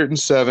 of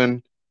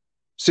 107,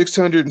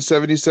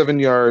 677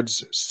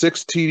 yards,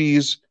 6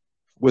 TDs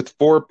with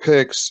 4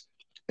 picks,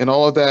 and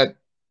all of that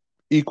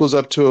equals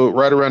up to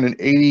right around an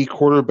 80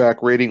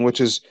 quarterback rating, which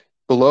is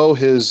below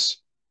his,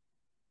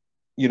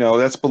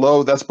 that's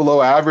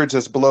below average.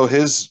 That's below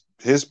his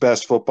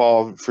best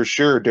football for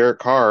sure. Derek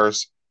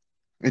Carr's.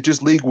 It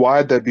just league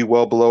wide, that'd be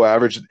well below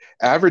average.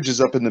 Average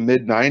is up in the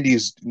mid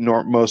 90s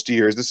most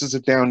years. This is a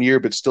down year,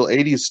 but still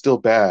 80 is still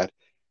bad.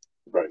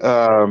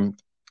 Right.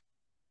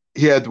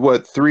 He had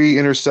 3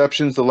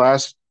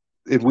 interceptions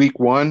in week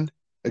 1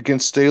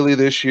 against Staley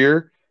this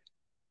year.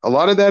 A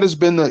lot of that has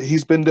been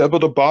he's been able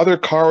to bother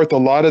Carr with a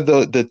lot of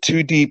the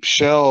too deep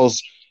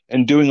shells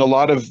and doing a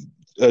lot of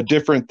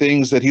different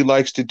things that he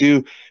likes to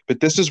do.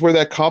 But this is where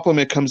that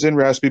compliment comes in,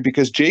 Raspy,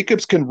 because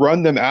Jacobs can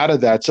run them out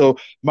of that. So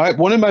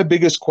one of my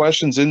biggest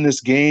questions in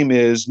this game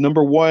is,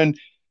 number one,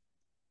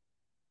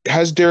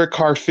 has Derek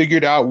Carr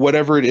figured out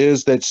whatever it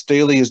is that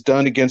Staley has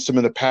done against him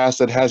in the past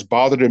that has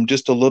bothered him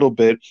just a little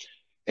bit?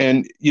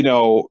 And,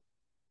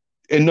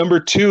 And number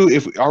two,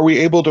 if are we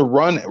able to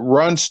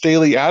run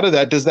Staley out of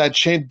that? Does that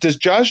change? Does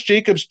Josh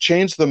Jacobs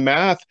change the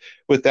math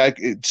with that?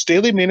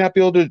 Staley may not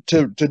be able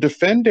to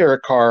defend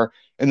Derek Carr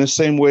in the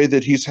same way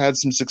that he's had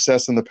some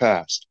success in the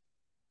past.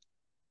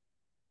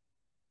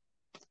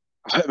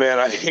 Man,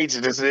 I hate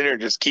to just sit here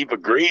and just keep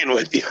agreeing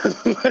with you.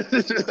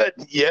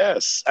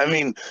 Yes. I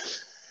mean,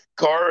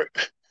 Carr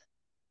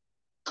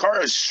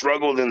has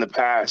struggled in the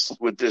past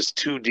with this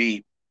too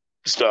deep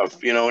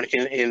stuff,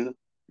 in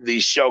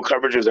these shell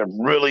coverages have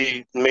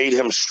really made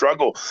him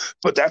struggle.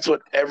 But that's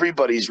what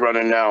everybody's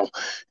running now.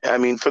 I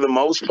mean, for the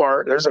most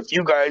part, there's a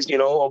few guys,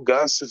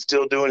 Gus is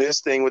still doing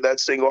his thing with that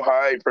single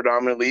high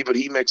predominantly, but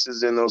he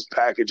mixes in those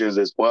packages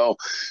as well.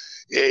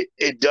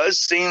 It does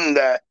seem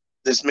that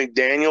this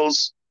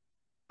McDaniels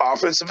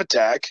offensive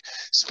attack,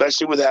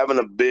 especially with having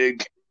a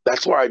big,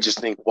 that's why I just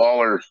think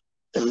Waller,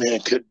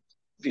 man, could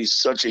be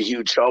such a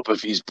huge help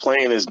if he's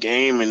playing his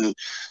game and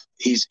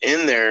he's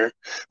in there,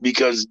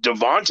 because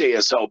Devontae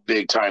has helped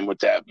big time with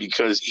that,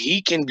 because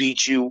he can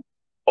beat you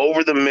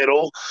over the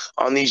middle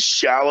on these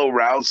shallow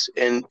routes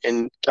and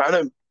kind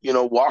of,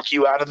 walk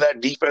you out of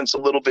that defense a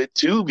little bit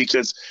too,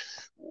 because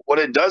what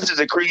it does is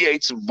it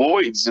creates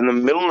voids in the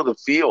middle of the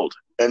field.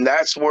 And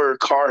that's where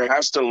Carr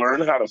has to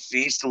learn how to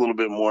feast a little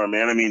bit more,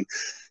 man. I mean,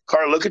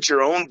 Carr, look at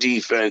your own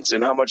defense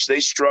and how much they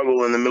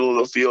struggle in the middle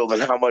of the field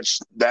and how much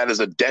that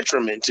is a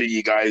detriment to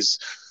you guys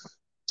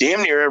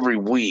damn near every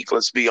week,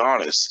 let's be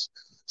honest.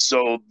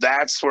 So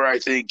that's where I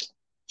think,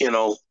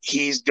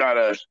 he's got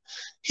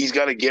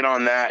to get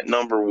on that,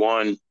 number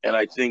one. And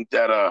I think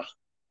that,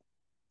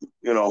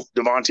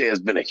 Devontae has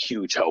been a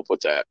huge help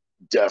with that,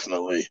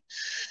 definitely.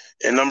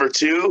 And number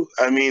two,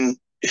 I mean,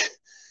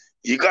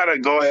 you got to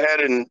go ahead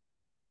and,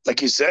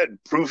 like you said,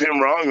 prove him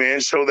wrong,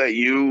 man. Show that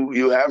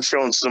you have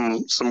shown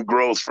some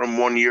growth from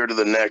one year to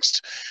the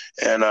next.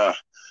 And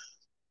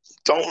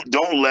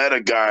don't let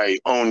a guy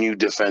own you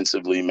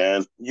defensively,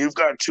 man. You've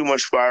got too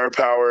much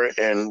firepower,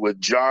 and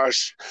with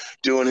Josh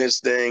doing his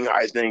thing,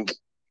 I think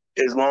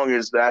as long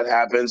as that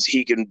happens,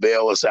 he can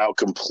bail us out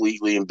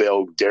completely and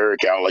bail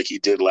Derek out like he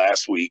did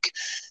last week.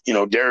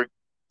 Derek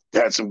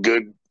had some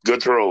good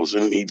throws,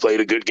 and he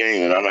played a good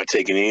game, and I'm not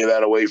taking any of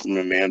that away from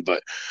him, man.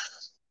 But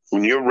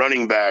when your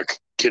running back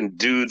can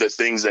do the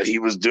things that he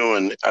was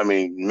doing, I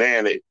mean,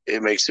 man,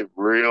 it makes it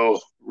real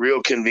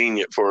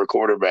convenient for a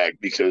quarterback,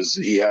 because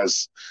he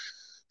has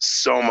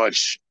so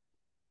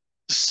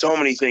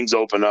many things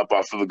open up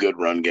off of a good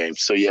run game.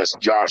 So yes,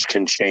 Josh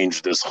can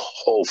change this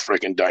whole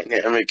freaking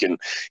dynamic, and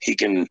he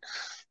can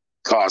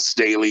cost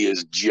Staley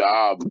his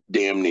job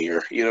damn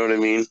near. You know what I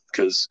mean?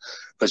 Because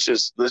let's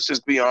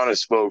just be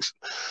honest, folks.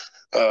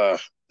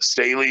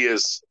 Staley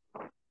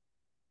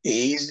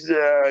he's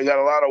got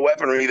a lot of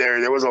weaponry there.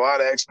 There was a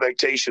lot of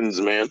expectations,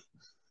 man.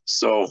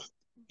 So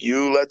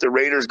you let the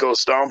Raiders go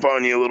stomp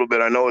on you a little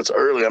bit. I know it's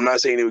early. I'm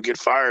not saying he would get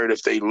fired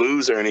if they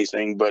lose or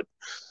anything, but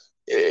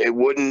it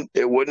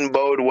wouldn't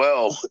bode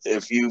well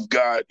if you've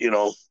got,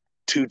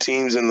 two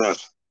teams in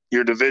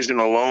your division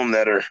alone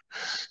that are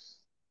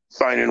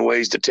finding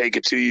ways to take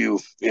it to you,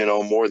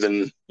 more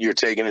than you're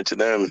taking it to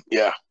them.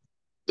 Yeah.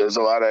 There's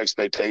a lot of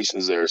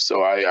expectations there.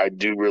 So I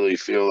do really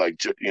feel like,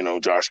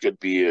 Josh could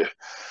be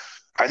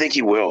I think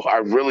he will. I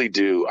really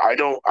do. I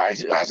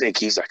think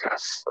he's like a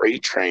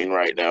freight train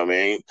right now,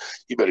 man.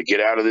 You better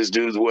get out of this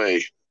dude's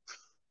way.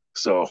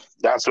 So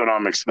that's what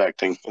I'm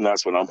expecting, and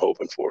that's what I'm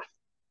hoping for.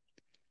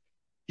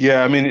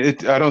 Yeah, I mean,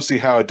 I don't see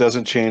how it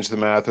doesn't change the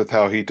math with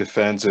how he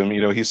defends him.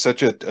 He's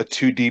such a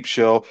too deep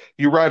shell.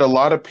 You're right. A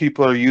lot of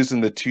people are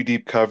using the too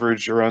deep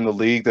coverage around the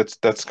league.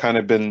 That's kind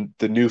of been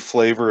the new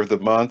flavor of the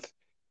month.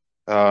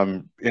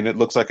 And it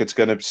looks like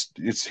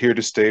it's here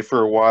to stay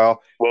for a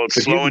while. Well,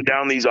 it's slowing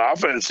down these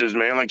offenses,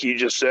 man. Like you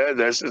just said,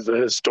 this is a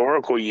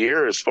historical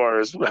year as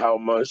far as how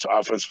much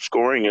offensive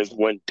scoring has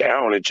went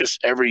down. It just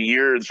every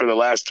year for the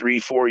last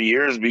 3-4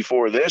 years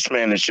before this,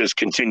 man, it's just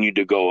continued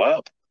to go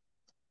up.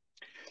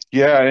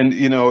 Yeah, and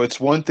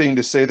it's one thing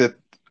to say that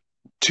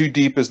too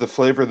deep is the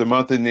flavor of the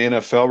month in the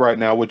NFL right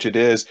now, which it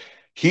is.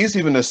 He's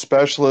even a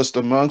specialist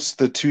amongst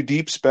the too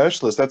deep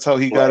specialists. That's how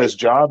he got his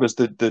job, is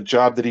the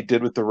job that he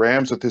did with the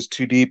Rams with his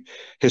too deep,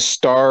 his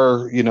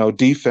star,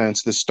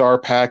 defense, the star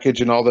package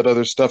and all that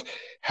other stuff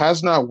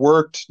has not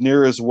worked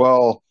near as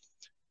well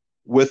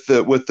with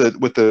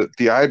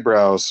the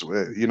eyebrows,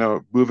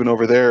 moving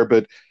over there.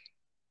 But,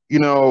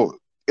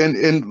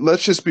 and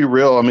let's just be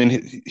real. I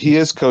mean, he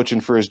is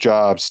coaching for his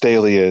job.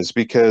 Staley is,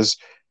 because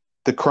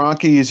the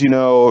Cronkies,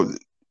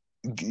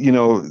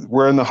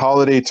 we're in the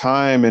holiday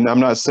time, and I'm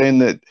not saying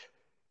that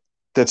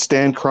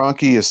Stan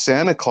Kroenke is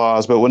Santa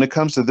Claus, but when it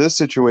comes to this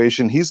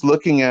situation, he's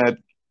looking at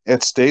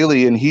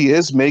Staley, and he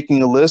is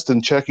making a list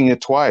and checking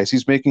it twice.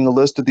 He's making a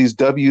list of these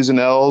W's and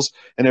L's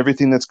and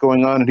everything that's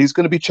going on, and he's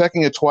going to be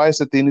checking it twice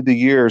at the end of the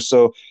year.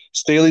 So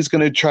Staley's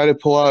going to try to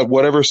pull out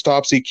whatever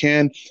stops he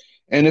can.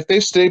 And if they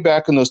stay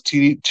back in those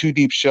too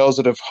deep shells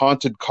that have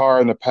haunted Carr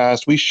in the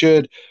past, we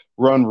should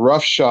run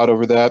roughshod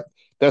over that.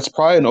 That's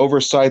probably an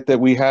oversight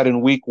that we had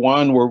in week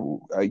one, where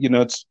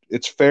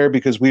it's fair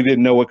because we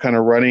didn't know what kind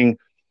of running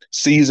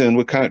season,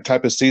 what kind of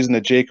type of season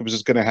that Jacobs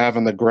is going to have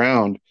on the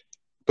ground.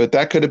 But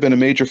that could have been a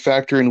major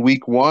factor in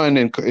week one.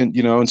 And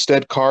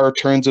instead Carr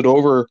turns it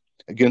over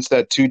against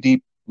that two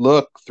deep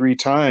look 3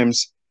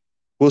 times.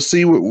 We'll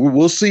see.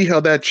 We'll see how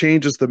that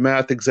changes the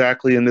math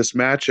exactly in this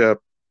matchup,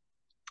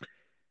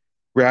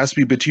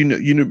 Raspy. But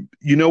you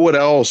know what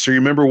else? Or you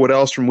remember what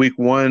else from week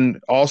one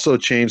also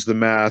changed the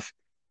math?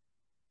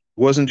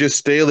 It wasn't just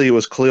Staley. It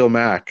was Khalil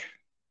Mack.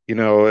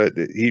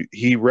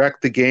 He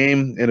wrecked the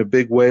game in a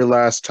big way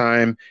last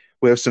time.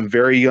 We have some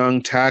very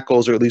young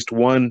tackles, or at least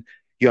one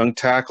young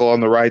tackle on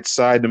the right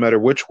side. No matter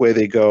which way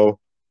they go,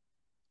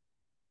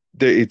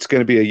 it's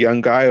going to be a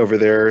young guy over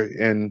there,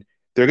 and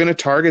they're going to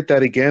target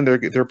that again.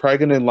 They're probably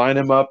going to line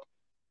him up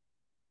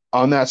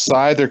on that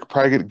side. They're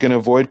probably going to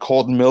avoid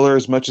Colton Miller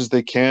as much as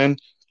they can.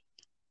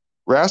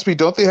 Raspy,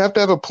 don't they have to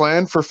have a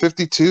plan for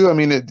 52? I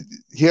mean,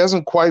 he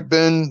hasn't quite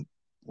been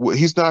 –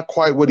 he's not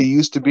quite what he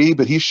used to be,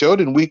 but he showed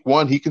in week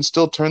one he can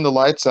still turn the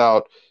lights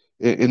out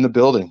in the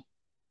building.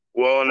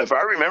 Well, and if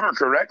I remember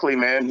correctly,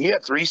 man, he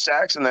had 3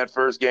 sacks in that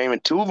first game,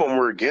 and 2 of them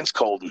were against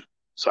Colton.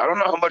 So I don't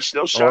know how much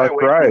they'll shy away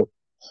from it.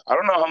 I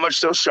don't know how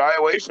much they'll shy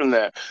away from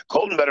that.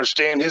 Colton better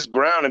stand his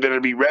ground and better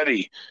be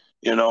ready,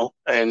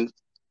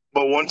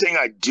 But one thing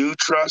I do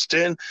trust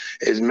in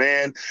is,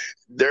 man,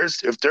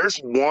 if there's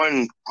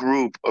one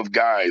group of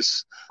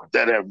guys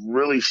that have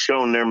really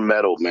shown their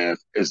mettle, man,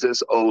 is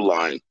this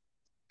O-line.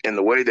 And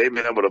the way they've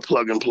been able to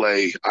plug and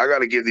play, I got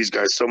to give these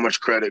guys so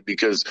much credit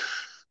because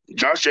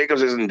Josh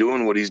Jacobs isn't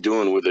doing what he's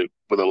doing with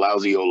a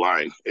lousy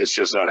O-line. It's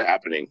just not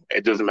happening.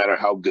 It doesn't matter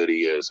how good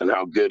he is and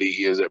how good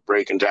he is at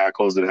breaking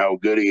tackles and how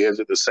good he is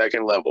at the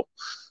second level.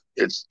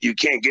 You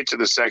can't get to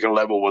the second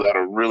level without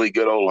a really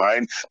good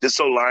O-line. This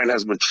O-line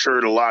has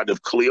matured a lot.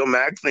 If Khalil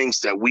Mack thinks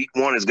that week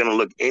one is going to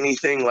look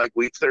anything like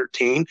week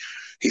 13,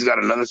 he's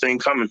got another thing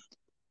coming.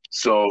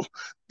 So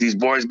these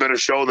boys better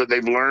show that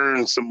they've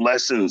learned some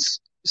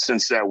lessons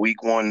since that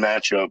week one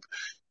matchup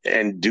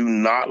and do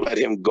not let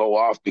him go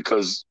off,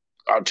 because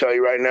I'll tell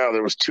you right now,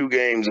 there was 2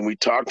 games, and we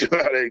talked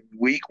about it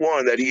week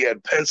one that he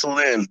had penciled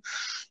in.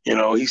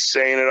 He's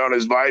saying it on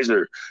his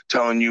visor,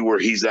 telling you where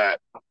he's at.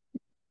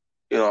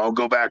 I'll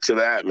go back to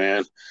that,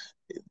 man.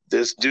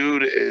 This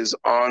dude is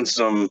on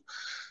some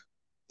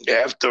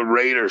F the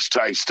Raiders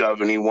type stuff,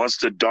 and he wants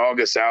to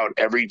dog us out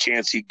every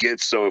chance he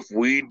gets. So if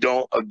we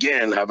don't,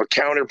 again, have a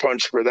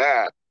counterpunch for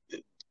that,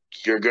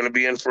 you're going to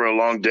be in for a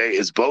long day.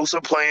 Is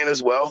Bosa playing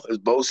as well? Is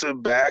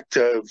Bosa back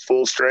to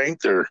full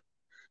strength? Or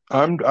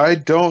I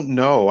don't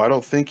know. I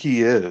don't think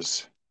he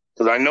is.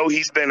 Because I know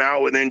he's been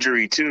out with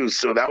injury too.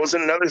 So that was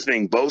another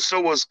thing.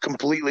 Bosa was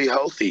completely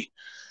healthy.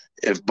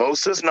 If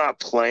Bosa's not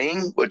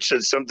playing, which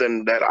is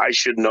something that I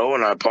should know,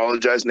 and I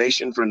apologize,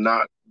 Nation, for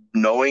not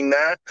knowing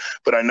that,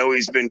 but I know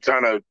he's been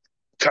kind of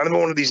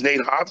one of these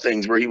Nate Hop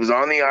things where he was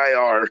on the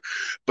IR,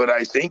 but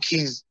I think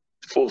he's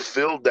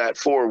fulfilled that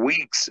 4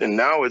 weeks, and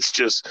now it's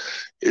just,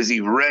 is he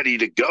ready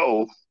to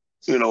go,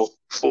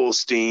 full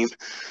steam?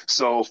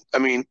 So, I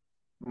mean,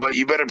 but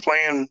you better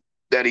plan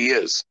that he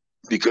is,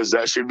 because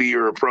that should be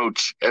your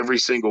approach every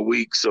single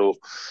week. So,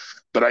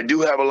 but I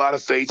do have a lot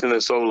of faith in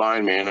this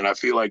O-line, man, and I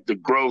feel like the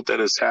growth that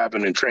has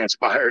happened and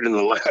transpired in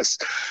the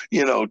last,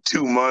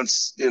 2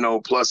 months,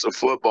 plus of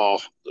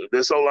football,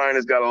 this O-line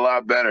has got a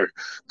lot better.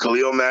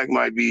 Khalil Mack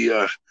might be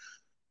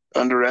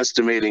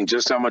underestimating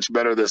just how much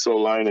better this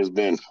O-line has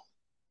been.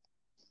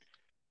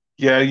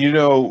 Yeah,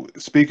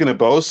 speaking of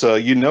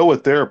Bosa,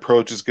 what their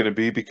approach is going to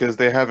be, because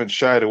they haven't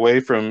shied away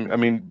from – I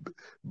mean,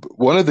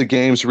 one of the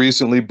games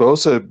recently,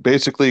 Bosa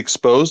basically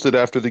exposed it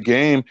after the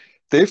game.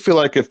 They feel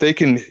like if they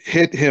can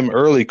hit him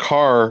early,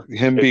 Carr,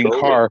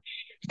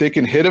 if they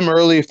can hit him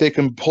early, if they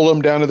can pull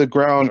him down to the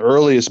ground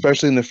early,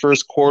 especially in the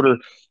first quarter,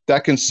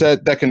 that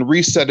can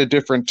reset a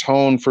different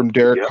tone from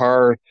Derek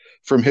Carr,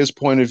 from his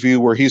point of view,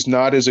 where he's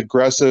not as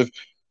aggressive.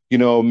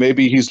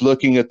 Maybe he's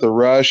looking at the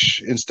rush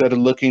instead of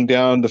looking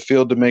down the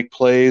field to make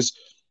plays.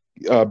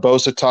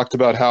 Bosa talked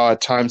about how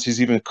at times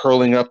he's even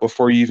curling up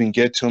before you even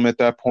get to him at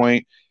that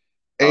point.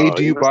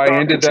 Do you buy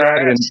into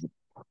that?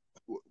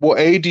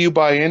 Do you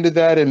buy into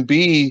that? And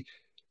B,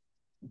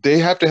 they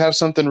have to have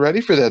something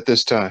ready for that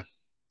this time.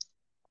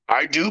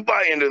 I do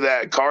buy into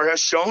that. Carr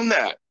has shown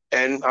that.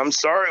 And I'm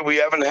sorry we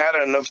haven't had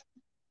enough.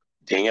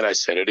 Dang it, I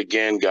said it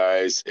again,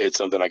 guys. It's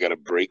something I got to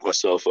break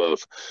myself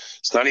of.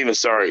 It's not even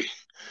sorry.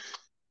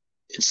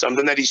 It's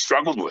something that he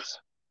struggled with.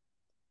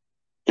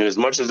 And as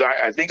much as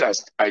I think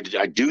I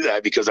do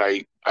that because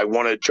I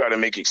want to try to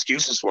make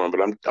excuses for him,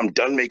 but I'm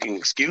done making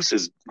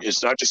excuses.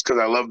 It's not just because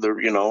I love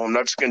I'm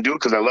not just going to do it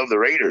because I love the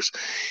Raiders.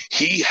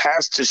 He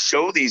has to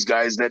show these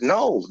guys that,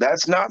 no,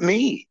 that's not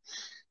me.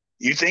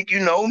 You think you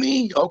know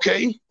me?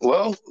 Okay,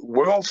 well,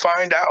 we're going to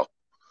find out.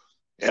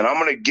 And I'm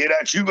going to get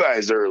at you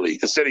guys early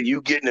instead of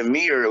you getting at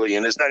me early,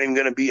 and it's not even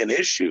going to be an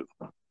issue.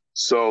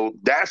 So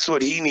that's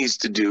what he needs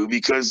to do,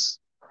 because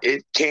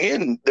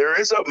there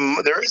is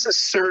a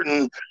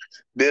certain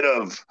bit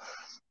of,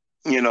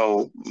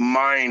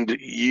 mind,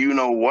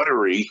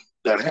 whatery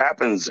that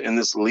happens in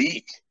this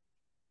league.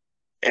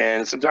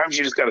 And sometimes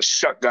you just got to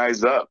shut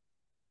guys up.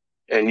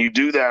 And you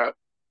do that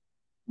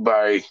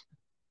by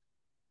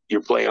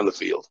your play on the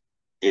field.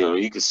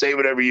 You can say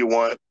whatever you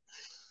want.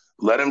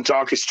 Let him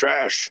talk his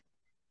trash.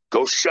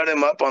 Go shut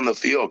him up on the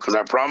field, because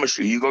I promise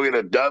you, you go get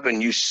a dub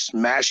and you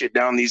smash it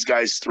down these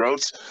guys'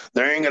 throats,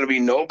 there ain't going to be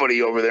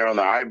nobody over there on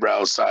the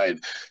eyebrow side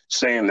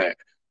saying that,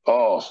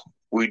 oh,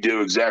 we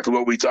do exactly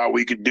what we thought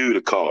we could do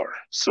to Carr.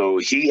 So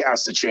he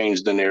has to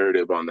change the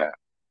narrative on that.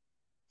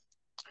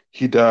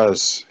 He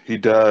does. He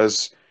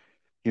does.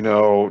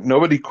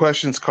 Nobody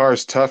questions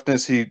Carr's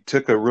toughness. He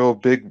took a real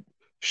big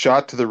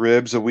shot to the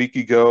ribs a week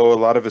ago. A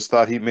lot of us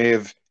thought he may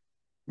have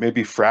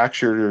maybe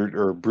fractured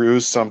or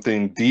bruised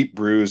something, deep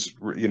bruise,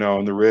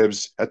 in the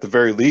ribs at the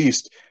very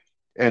least.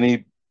 And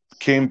he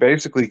came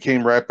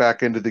right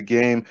back into the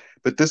game.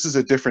 But this is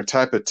a different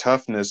type of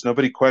toughness.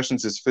 Nobody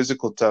questions his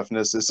physical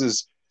toughness.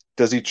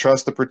 Does he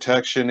trust the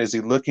protection? Is he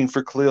looking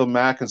for Khalil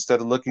Mack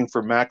instead of looking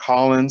for Mac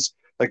Hollins?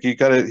 Like he's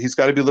got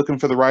to be looking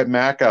for the right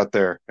Mac out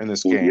there in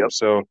this game. Yep.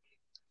 So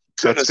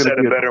couldn't have said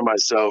it better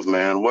myself,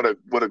 man. What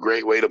a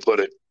great way to put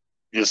it.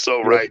 You're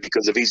so right,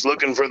 because if he's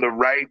looking for the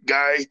right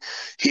guy,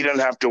 he doesn't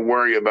have to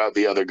worry about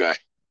the other guy.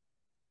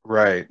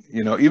 Right.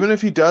 Even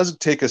if he does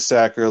take a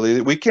sack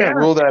early, we can't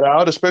rule that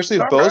out, especially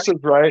if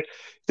Bosa's right.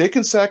 They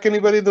can sack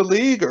anybody in the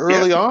league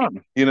early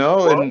on,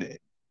 and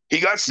he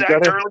got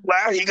sacked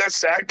early. He got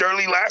sacked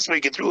early last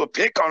week and threw a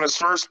pick on his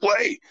first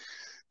play.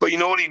 But you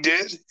know what he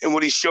did? And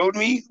what he showed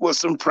me was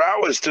some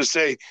prowess to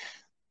say,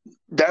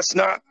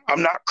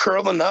 I'm not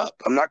curling up.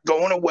 I'm not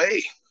going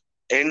away.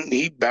 And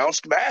he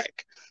bounced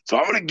back. So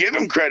I'm going to give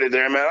him credit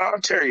there, man. I'll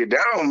tear you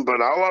down,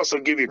 but I'll also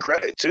give you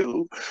credit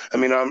too. I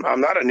mean,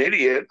 I'm not an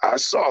idiot. I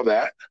saw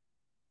that.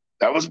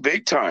 That was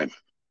big time.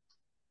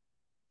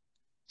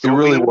 It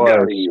really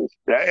was.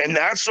 And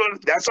that's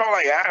all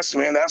I asked,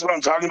 man. That's what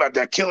I'm talking about.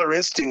 That killer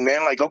instinct,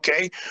 man. Like,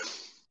 okay,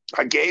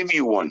 I gave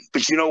you one,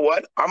 but you know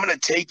what? I'm going to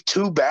take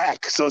two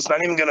back. So it's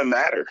not even going to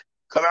matter.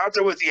 Come out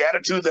there with the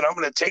attitude that I'm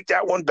going to take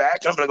that one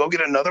back and I'm going to go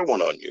get another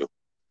one on you.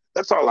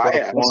 That's all I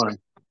ask. One.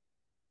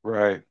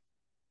 Right.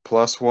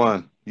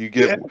 +1.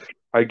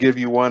 I give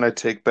you one, I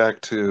take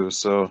back two.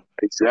 So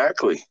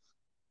exactly.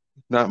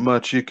 Not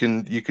much you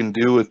can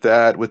do with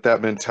that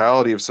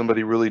mentality if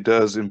somebody really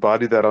does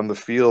embody that on the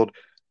field.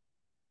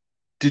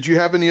 Did you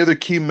have any other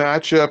key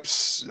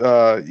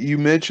matchups? You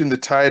mentioned the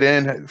tight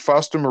end,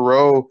 Foster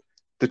Moreau.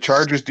 The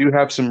Chargers do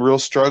have some real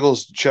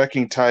struggles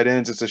checking tight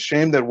ends. It's a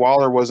shame that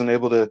Waller wasn't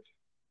able to.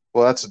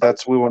 Well,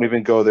 that's we won't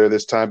even go there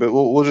this time, but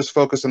we'll just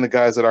focus on the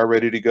guys that are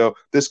ready to go.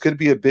 This could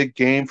be a big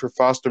game for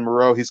Foster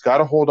Moreau. He's got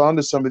to hold on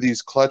to some of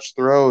these clutch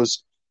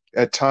throws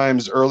at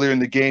times earlier in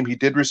the game. He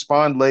did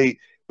respond late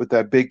with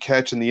that big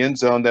catch in the end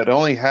zone that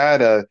only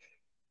had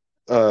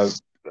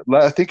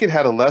I think it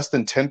had a less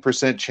than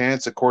 10%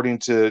 chance according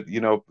to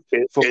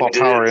Football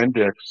Power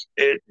Index.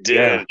 It did.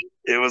 Yeah.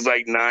 It was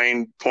like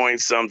 9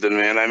 point something,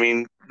 man. I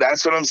mean,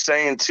 that's what I'm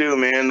saying too,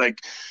 man. Like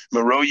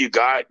Moreau, you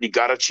got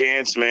a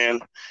chance, man.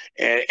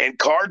 And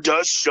Carr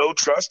does show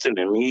trust in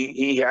him.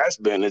 He has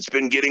been. It's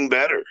been getting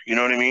better. You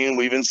know what I mean?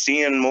 We've been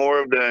seeing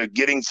more of the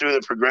getting through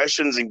the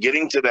progressions and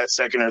getting to that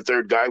second or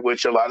third guy,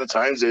 which a lot of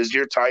times is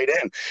your tight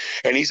end.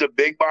 And he's a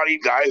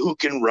big-bodied guy who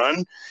can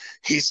run.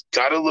 He's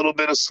got a little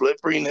bit of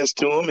slipperiness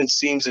to him and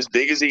seems as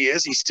big as he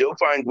is. He still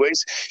finds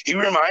ways. He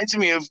reminds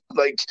me of,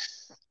 like,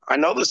 I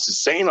know this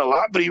is saying a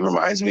lot, but he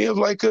reminds me of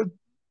like a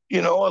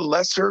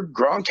lesser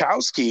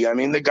Gronkowski. I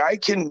mean, the guy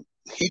can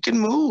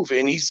move,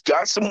 and he's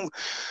got some,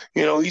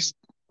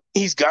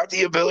 he's got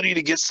the ability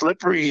to get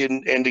slippery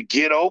and to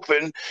get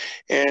open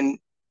and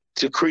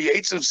to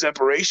create some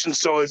separation.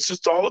 So it's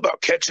just all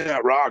about catching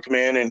that rock,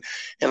 man. And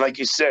like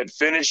you said,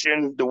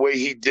 finishing the way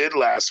he did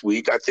last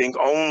week, I think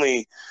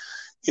only,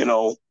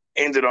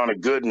 ended on a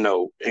good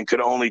note and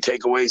could only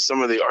take away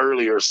some of the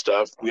earlier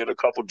stuff. We had a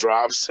couple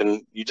drops,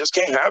 and you just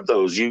can't have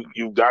those.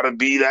 You've got to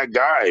be that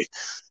guy.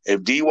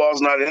 If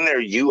D-Wall's not in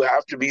there, you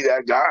have to be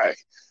that guy.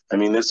 I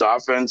mean, this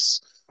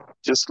offense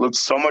just looks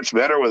so much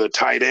better with a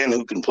tight end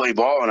who can play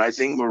ball, and I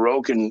think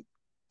Moreau can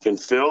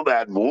fill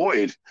that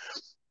void,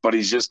 but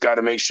he's just got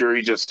to make sure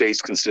he just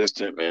stays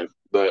consistent, man.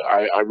 But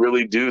I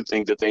really do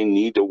think that they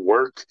need to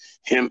work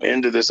him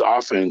into this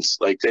offense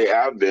like they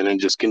have been and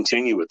just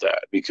continue with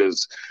that,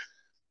 because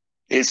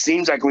it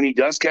seems like when he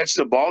does catch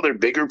the ball, they're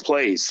bigger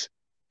plays.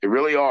 They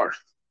really are.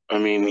 I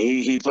mean,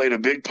 he played a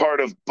big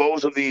part of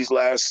both of these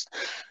last,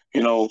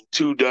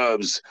 2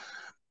 dubs.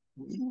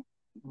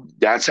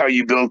 That's how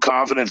you build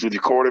confidence with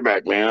your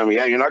quarterback, man. I mean,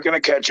 yeah, you're not going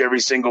to catch every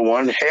single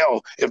one.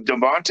 Hell, if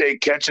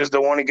Devontae catches the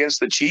one against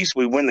the Chiefs,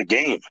 we win the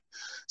game.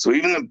 So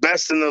even the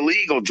best in the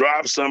league will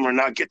drop some or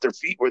not get their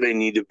feet where they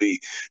need to be.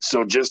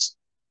 So just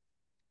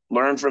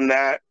learn from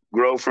that,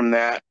 grow from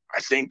that. I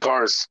think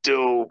Carr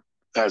still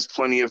has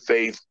plenty of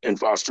faith in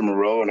Foster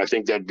Moreau, and I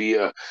think that'd be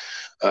a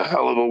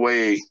hell of a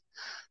way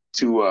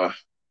to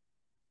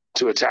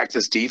attack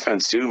this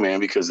defense too, man,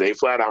 because they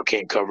flat out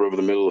can't cover over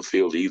the middle of the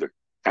field either.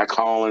 Mac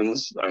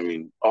Hollins, I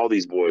mean, all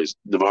these boys,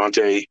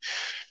 Devontae,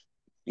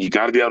 you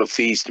got to be able to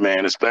feast,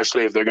 man,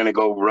 especially if they're going to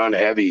go run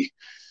heavy.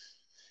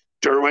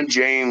 Derwin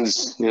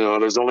James,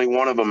 there's only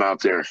one of them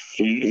out there.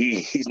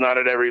 He's not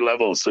at every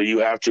level, so you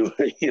have to,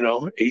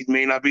 he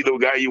may not be the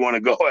guy you want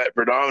to go at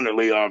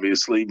predominantly,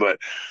 obviously, but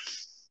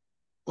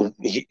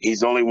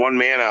he's only one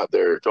man out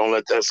there. Don't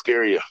let that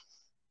scare you.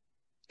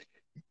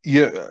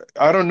 Yeah,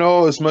 I don't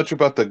know as much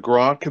about the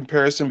Gronk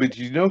comparison, but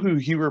do you know who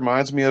he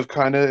reminds me of,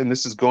 kind of? And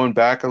this is going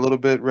back a little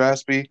bit,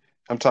 Raspy.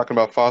 I'm talking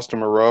about Foster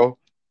Moreau.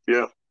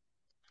 Yeah.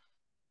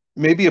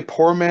 Maybe a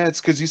poor man's,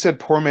 because you said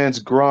poor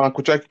man's Gronk,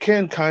 which I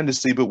can kind of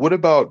see, but what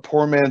about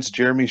poor man's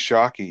Jeremy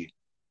Shockey?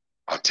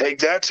 I'll take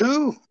that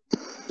too.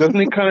 Doesn't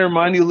he kind of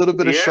remind you a little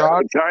bit of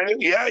Shock? Kind of.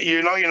 Yeah,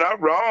 you're not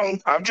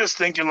wrong. I'm just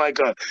thinking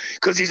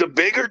because he's a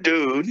bigger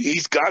dude.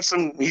 He's got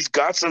some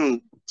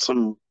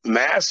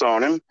mass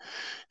on him.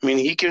 I mean,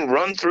 he can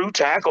run through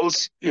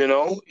tackles.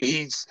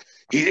 He's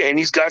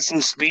got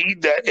some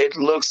speed that it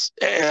looks.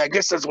 And I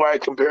guess that's why I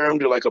compare him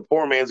to like a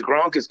poor man's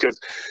Gronk, is because,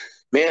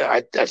 man,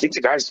 I think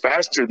the guy's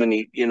faster than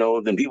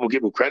than people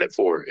give him credit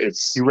for.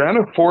 He ran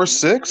a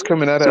 4.6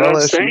 coming out of what I'm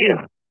LSU.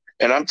 saying.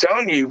 And I'm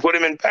telling you, put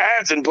him in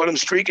pads and put him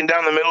streaking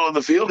down the middle of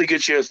the field, he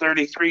gets you a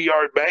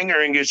 33-yard banger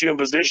and gets you in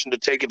position to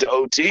take it to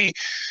OT.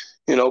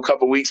 A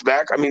couple weeks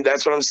back. I mean,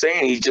 that's what I'm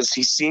saying. He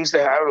seems to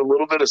have a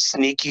little bit of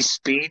sneaky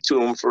speed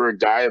to him for a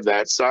guy of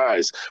that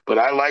size. But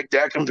I like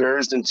that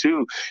comparison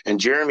too. And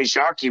Jeremy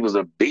Shockey was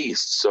a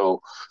beast. So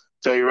I'll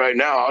tell you right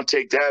now, I'll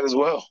take that as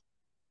well.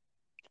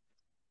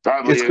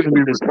 Probably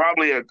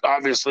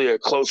obviously a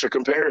closer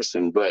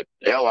comparison, but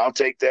hell, I'll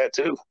take that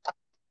too.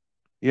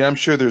 Yeah, I'm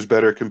sure there's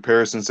better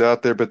comparisons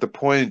out there, but the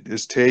point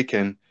is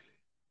taken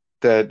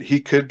that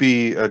he could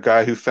be a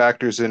guy who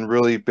factors in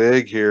really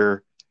big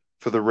here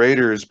for the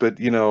Raiders. But,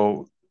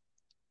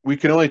 we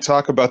can only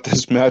talk about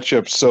this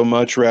matchup so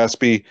much,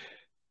 Raspy,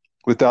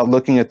 without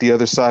looking at the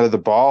other side of the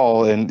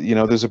ball. And,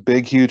 there's a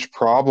big, huge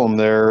problem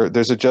there.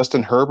 There's a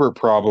Justin Herbert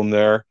problem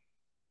there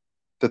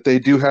that they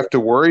do have to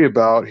worry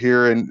about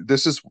here. And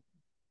this is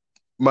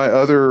my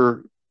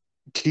other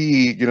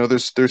key.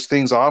 There's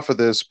things off of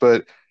this,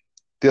 but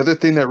the other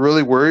thing that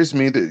really worries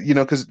me, that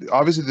because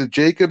obviously the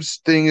Jacobs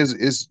thing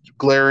is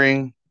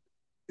glaring.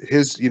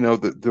 His,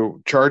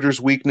 the Chargers'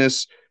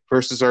 weakness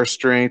versus our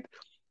strength.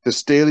 The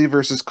Staley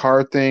versus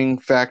Carr thing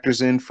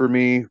factors in for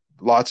me.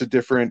 Lots of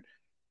different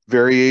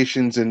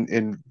variations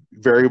and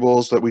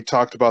variables that we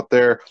talked about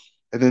there.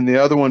 And then the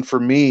other one for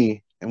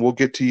me, and we'll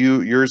get to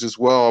yours as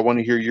well. I want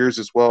to hear yours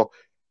as well.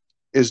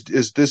 Is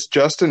this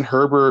Justin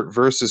Herbert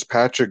versus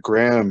Patrick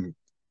Graham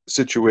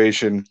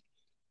situation?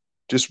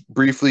 Just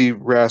briefly,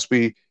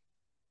 Raspy,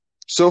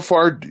 so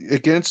far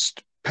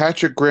against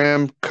Patrick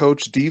Graham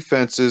coach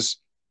defenses,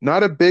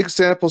 not a big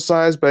sample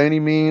size by any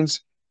means,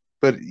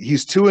 but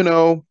he's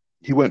 2-0.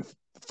 He went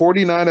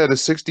 49 out of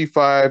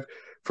 65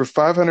 for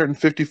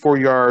 554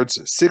 yards,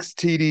 6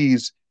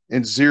 TDs,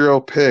 and 0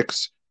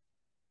 picks.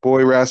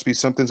 Boy, Raspy,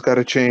 something's got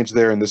to change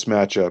there in this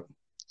matchup.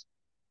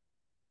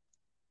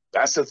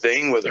 That's the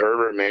thing with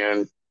Herbert,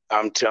 man.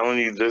 I'm telling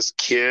you, this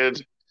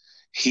kid,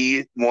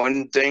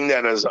 one thing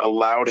that has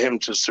allowed him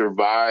to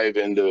survive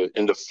and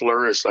to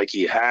flourish like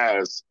he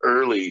has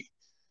early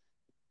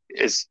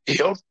is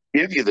he'll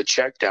give you the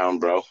check down,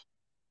 bro.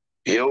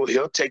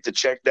 He'll take the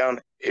check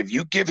down. If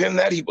you give him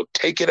that, he will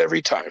take it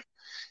every time.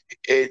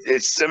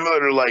 It's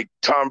similar to like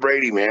Tom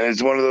Brady, man.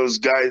 It's one of those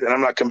guys, and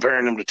I'm not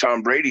comparing him to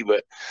Tom Brady,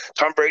 but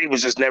Tom Brady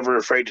was just never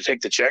afraid to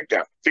take the check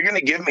down. If you're going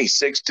to give me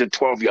 6 to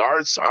 12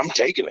 yards, I'm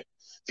taking it.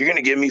 If you're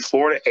going to give me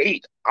 4 to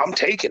 8, I'm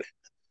taking it.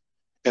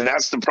 And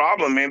that's the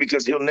problem, man,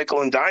 because he'll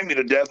nickel and dime you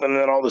to death, and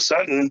then all of a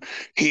sudden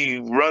he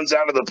runs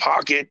out of the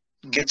pocket,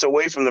 gets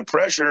away from the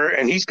pressure,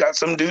 and he's got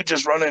some dude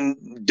just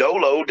running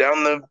dolo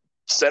down the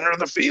center of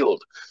the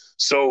field.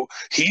 So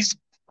he's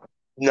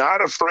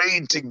not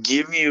afraid to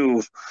give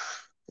you,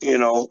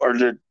 or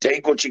to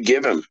take what you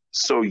give him.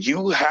 So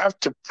you have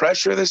to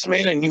pressure this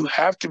man, and you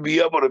have to be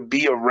able to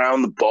be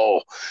around the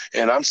ball.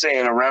 And I'm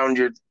saying around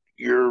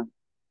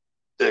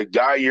the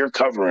guy you're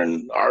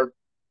covering.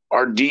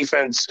 Our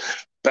defense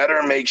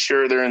better make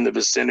sure they're in the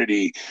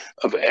vicinity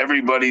of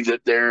everybody that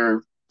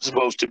they're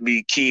supposed to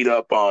be keyed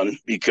up on,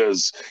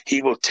 because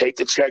he will take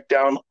the check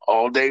down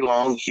all day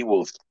long. He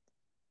will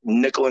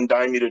nickel and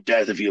dime you to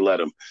death if you let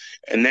him.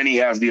 And then he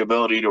has the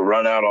ability to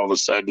run out all of a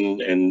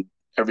sudden and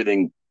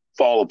everything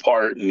fall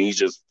apart, and he's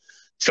just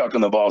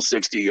chucking the ball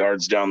 60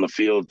 yards down the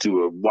field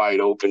to a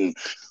wide open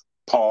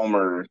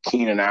Palmer,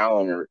 Keenan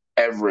Allen, or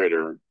Everett,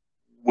 or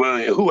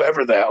William,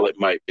 whoever the hell it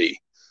might be.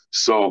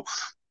 So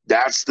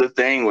that's the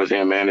thing with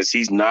him, man, is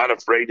he's not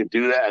afraid to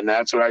do that. And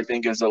that's what I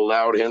think has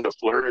allowed him to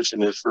flourish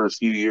in his first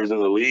few years in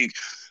the league.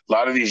 A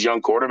lot of these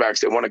young quarterbacks,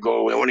 they want to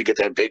go, I want to get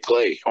that big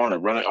play. I want to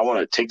run it. I want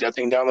to take that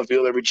thing down the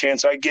field every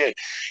chance I get.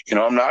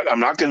 I'm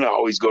not going to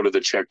always go to the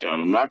check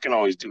down. I'm not going to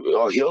always do it.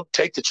 Oh, he'll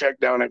take the check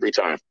down every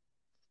time.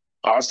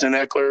 Austin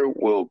Eckler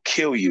will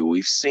kill you.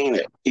 We've seen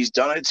it. He's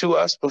done it to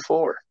us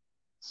before.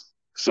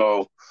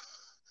 So,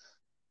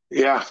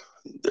 yeah,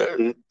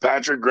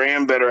 Patrick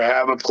Graham better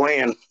have a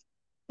plan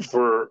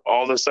for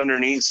all this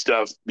underneath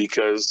stuff,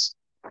 because,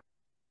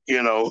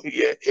 and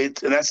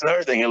that's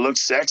another thing. It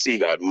looks sexy. You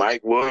got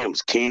Mike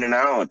Williams, Keenan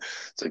Allen.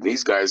 It's like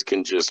these guys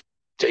can just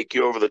take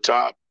you over the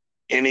top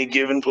any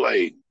given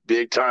play.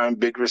 Big time,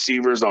 big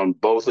receivers on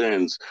both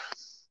ends.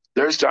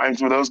 There's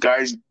times where those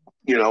guys,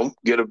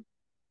 get a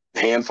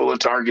handful of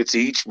targets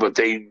each, but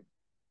they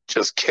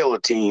just kill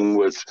a team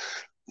with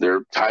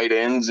their tight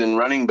ends and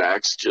running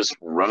backs just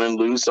running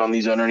loose on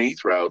these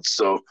underneath routes.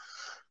 So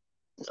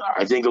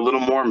I think a little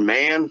more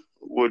man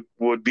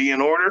would be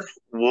in order.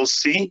 We'll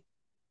see.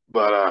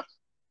 But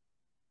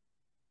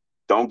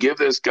don't give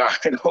this guy,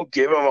 don't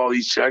give him all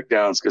these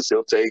checkdowns, because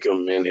he'll take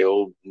them, and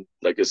he'll,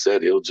 like I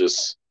said, he'll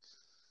just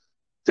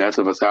death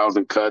of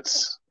 1,000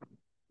 cuts,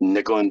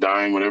 nickel and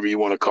dime, whatever you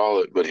want to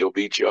call it, but he'll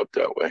beat you up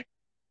that way.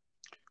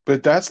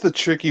 But that's the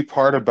tricky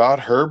part about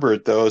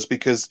Herbert, though, is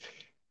because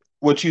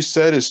what you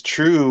said is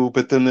true,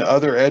 but then the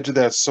other edge of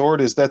that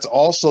sword is that's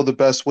also the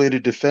best way to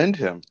defend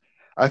him.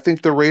 I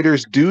think the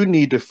Raiders do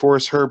need to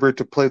force Herbert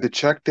to play the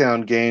check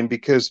down game,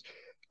 because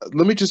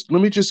let me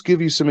just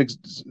give you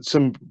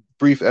some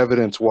brief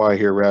evidence why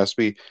here,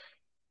 Raspy.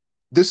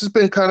 This has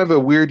been kind of a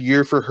weird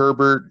year for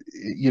Herbert.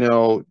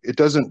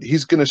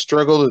 He's going to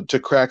struggle to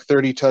crack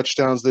 30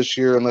 touchdowns this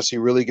year unless he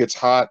really gets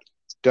hot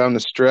down the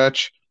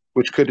stretch,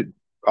 which could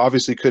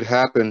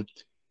happen.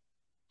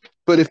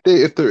 But it's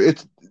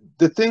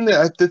the thing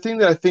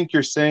that I think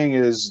you're saying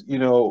is,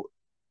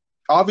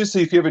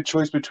 obviously if you have a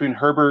choice between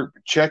Herbert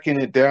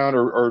checking it down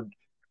or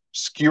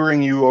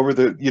skewering you over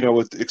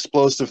with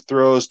explosive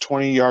throws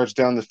 20 yards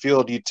down the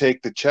field, you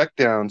take the check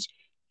downs.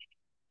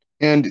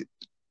 And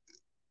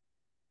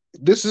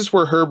this is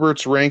where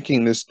Herbert's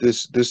ranking this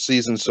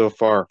season so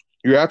far.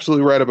 You're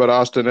absolutely right about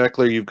Austin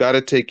Eckler. You've got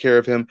to take care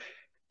of him.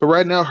 But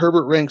right now,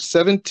 Herbert ranks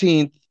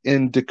 17th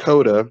in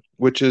Dakota,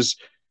 which is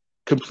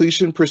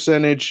completion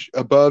percentage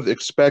above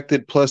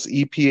expected plus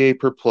EPA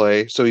per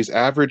play. So he's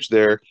average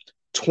there.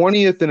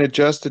 20th in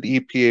adjusted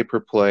EPA per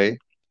play.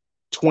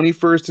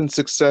 21st in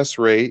success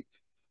rate.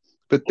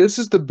 But this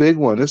is the big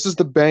one. This is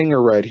the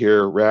banger right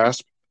here,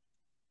 Rasp.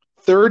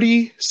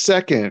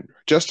 32nd.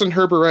 Justin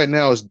Herbert right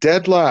now is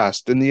dead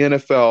last in the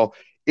NFL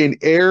in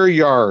air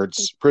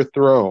yards per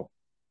throw.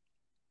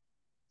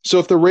 So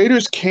if the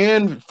Raiders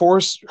can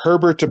force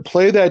Herbert to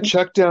play that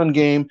check down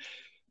game,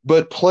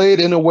 but play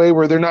it in a way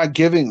where they're not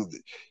giving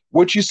 –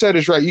 what you said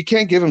is right. You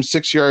can't give him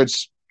 6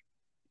 yards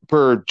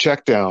per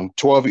check down,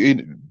 12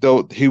 –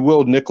 though he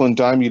will nickel and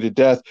dime you to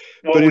death.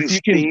 Well, but if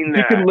you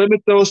can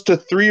limit those to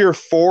 3 or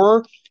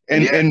 4 –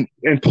 and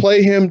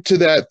play him to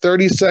that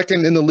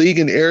 32nd in the league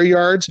in air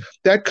yards,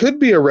 that could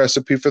be a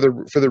recipe for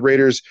the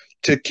Raiders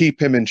to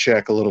keep him in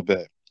check a little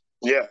bit.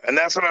 Yeah, and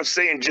that's what I'm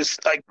saying.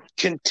 Just like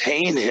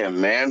contain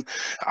him, man.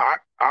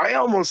 I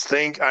almost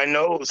think, I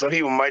know some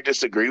people might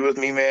disagree with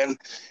me, man,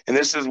 and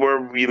this is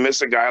where you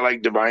miss a guy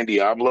like Divine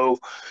Diablo.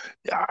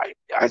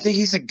 I think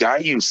he's a guy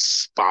you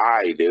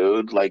spy,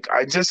 dude. Like,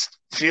 I just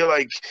feel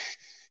like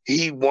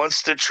he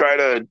wants to try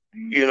to,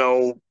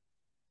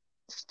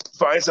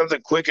 find something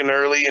quick and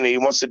early, and he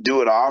wants to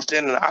do it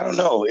often. And I don't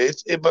know.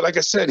 But like I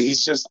said,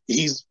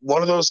 he's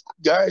one of those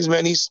guys,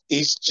 man. He's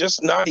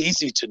just not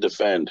easy to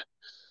defend.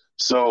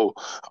 So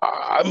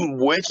I'm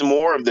with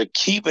more of the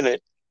keeping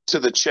it to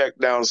the check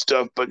down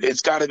stuff, but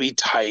it's got to be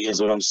tight,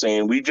 is what I'm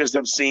saying. We just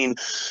have seen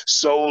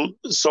so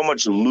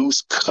much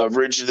loose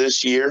coverage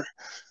this year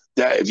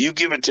that if you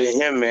give it to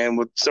him, man,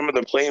 with some of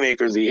the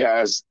playmakers he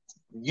has,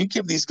 you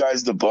give these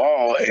guys the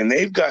ball and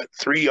they've got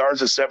 3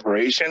 yards of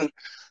separation,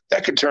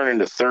 that could turn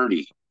into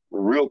 30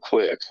 real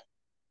quick.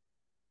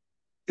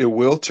 It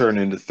will turn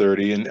into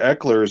 30, and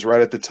Eckler is right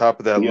at the top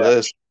of that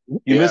list.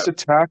 You miss a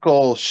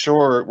tackle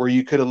short where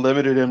you could have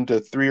limited him to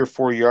 3 or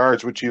 4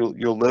 yards, which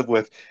you'll live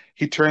with.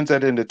 He turns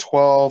that into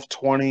 12,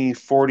 20,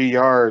 40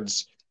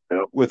 yards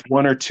with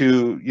 1 or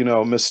 2,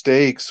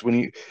 mistakes.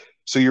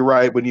 So you're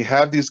right. When you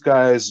have these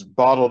guys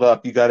bottled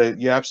up,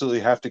 you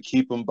absolutely have to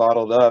keep them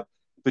bottled up.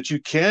 But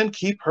you can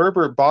keep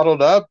Herbert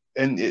bottled up,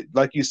 and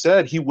like you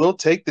said, he will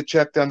take the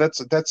check down.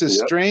 That's his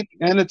strength,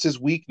 and it's his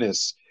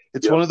weakness.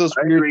 It's one of those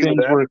weird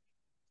things where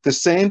the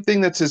same thing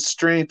that's his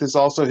strength is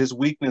also his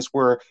weakness,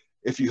 where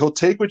he'll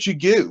take what you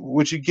give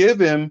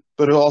him,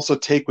 but he'll also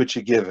take what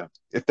you give him,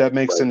 if that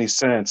makes any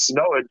sense.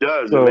 No, it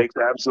does. It makes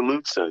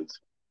absolute sense.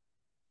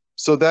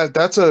 So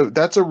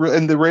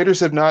and the Raiders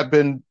have not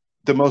been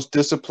the most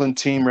disciplined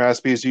team,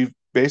 Raspy, as you've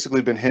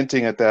basically been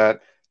hinting at that.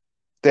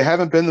 They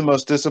haven't been the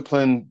most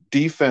disciplined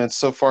defense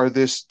so far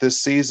this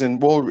season.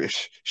 Well,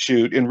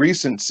 shoot, in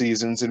recent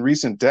seasons, in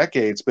recent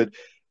decades, but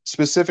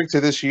specific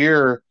to this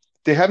year,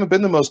 they haven't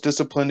been the most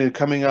disciplined in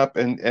coming up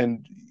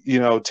and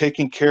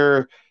taking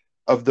care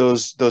of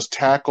those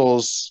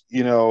tackles,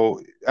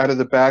 out of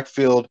the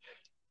backfield.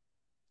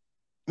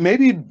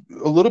 Maybe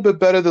a little bit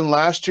better than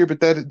last year, but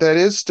that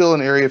is still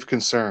an area of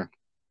concern.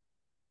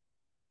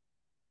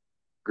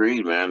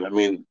 Agreed, man. I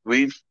mean,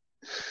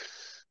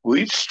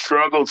 we've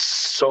struggled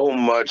so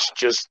much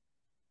just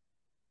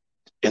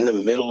in the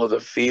middle of the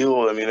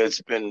field. I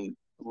mean,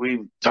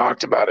 we've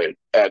talked about it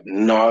ad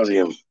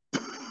nauseum,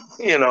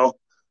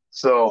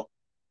 so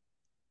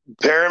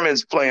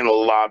Perriman's playing a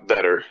lot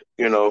better.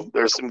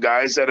 There's some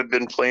guys that have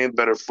been playing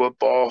better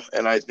football,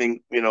 and I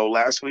think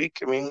last week.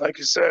 I mean, like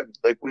you said,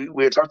 like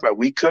we had talked about,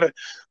 we could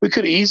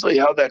have easily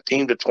held that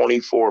team to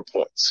 24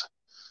 points.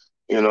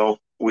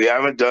 We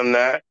haven't done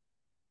that.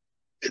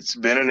 It's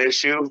been an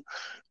issue.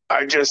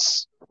 I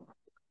just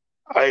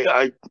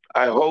I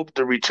hope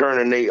the return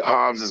of Nate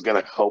Hobbs is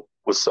going to help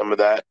with some of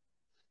that.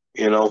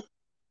 It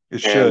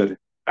should. And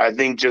I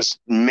think just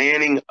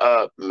manning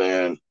up,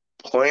 man,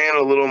 playing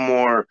a little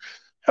more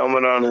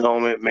helmet on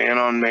helmet, man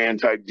on man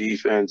type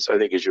defense, I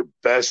think is your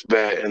best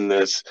bet in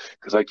this.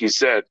 Because, like you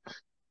said,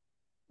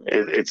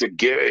 it's a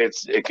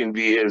gift. It can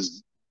be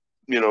his,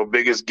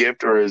 biggest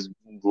gift or his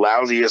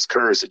lousiest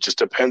curse. It just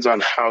depends on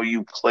how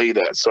you play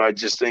that. So I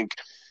just think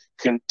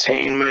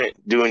containment,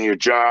 doing your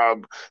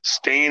job,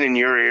 staying in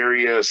your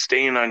area,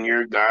 staying on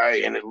your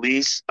guy, and at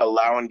least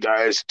allowing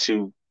guys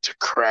to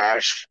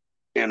crash,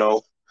 and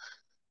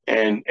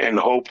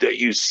hope that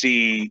you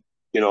see,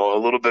 a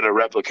little bit of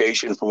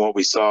replication from what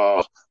we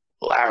saw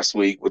last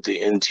week with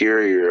the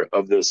interior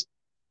of this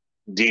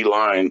D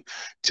line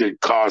to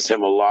cause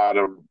him a lot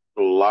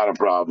of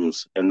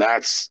problems. And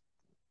that's,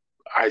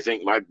 I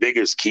think, my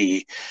biggest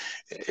key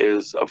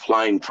is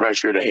applying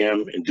pressure to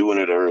him and doing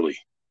it early.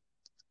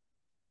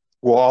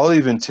 Well, I'll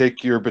even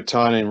take your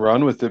baton and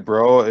run with it,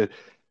 bro.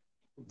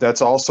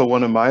 That's also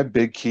one of my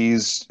big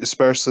keys,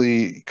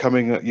 especially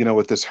coming,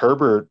 with this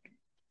Herbert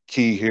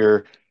key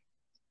here.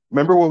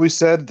 Remember what we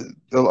said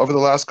over the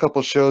last couple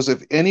of shows?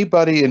 If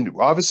anybody, and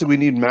obviously we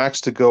need Max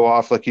to go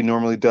off like he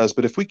normally does,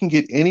 but if we can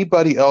get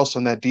anybody else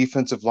on that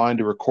defensive line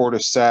to record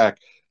a sack,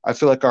 I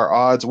feel like our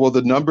odds, well,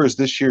 the numbers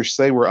this year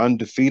say we're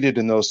undefeated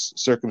in those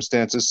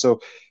circumstances. So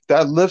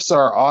that lifts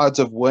our odds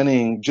of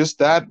winning, just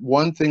that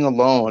one thing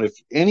alone. If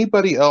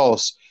anybody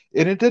else,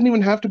 and it doesn't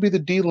even have to be the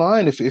D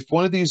line, if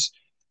one of these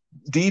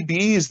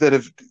DBs that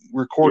have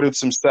recorded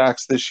some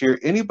sacks this year,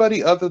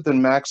 anybody other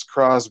than Max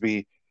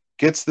Crosby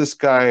gets this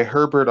guy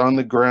Herbert on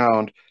the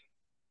ground,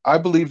 I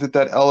believe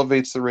that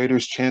elevates the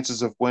Raiders'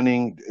 chances of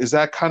winning. Does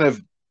that kind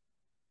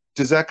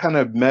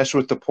of mesh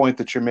with the point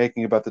that you're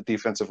making about the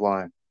defensive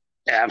line?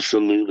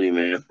 Absolutely,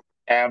 man.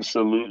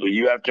 Absolutely.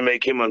 You have to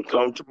make him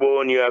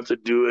uncomfortable, and you have to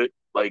do it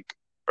like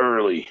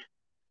early.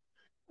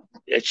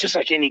 It's just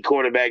like any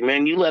quarterback,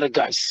 man. You let a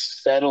guy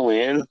settle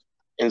in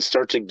and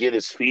start to get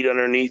his feet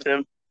underneath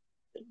him,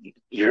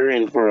 you're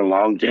in for a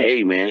long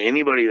day, man.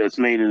 Anybody that's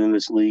made it in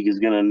this league is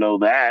going to know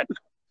that,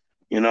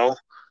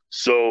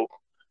 So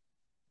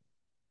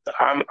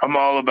I'm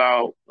all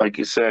about, like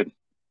you said,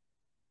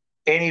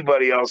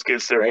 anybody else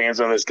gets their hands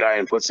on this guy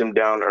and puts him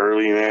down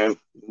early, man,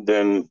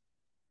 then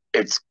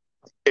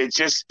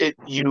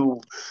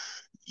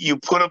you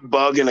put a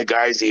bug in a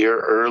guy's ear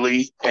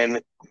early,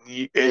 and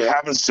it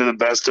happens to the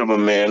best of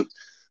them, man.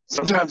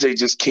 Sometimes they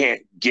just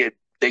can't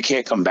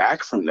come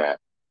back from that.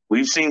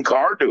 We've seen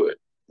Carr do it.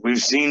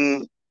 We've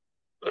seen,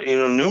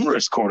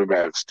 numerous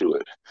quarterbacks do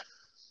it.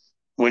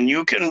 When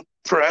you can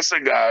press a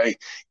guy,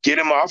 get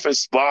him off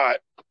his spot,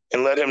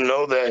 and let him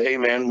know that, hey,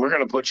 man, we're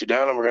going to put you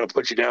down, and we're going to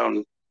put you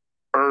down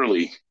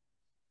early.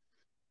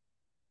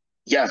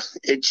 Yeah,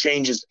 it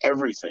changes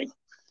everything.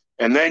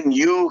 And then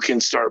you can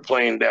start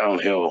playing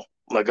downhill.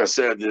 Like I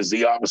said, there's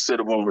the opposite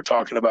of when we're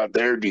talking about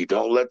their D.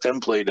 Don't let them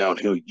play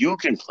downhill. You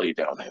can play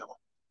downhill.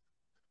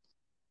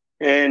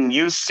 And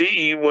you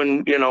see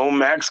when,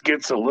 Max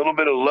gets a little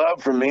bit of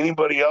love from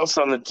anybody else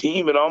on the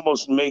team, it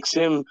almost makes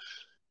him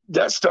 –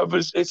 that stuff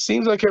is – it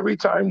seems like every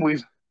time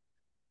we've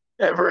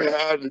ever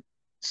had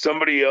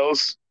somebody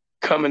else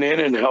coming in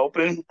and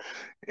helping,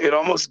 it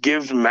almost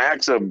gives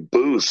Max a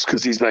boost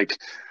because he's like,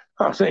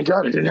 oh, thank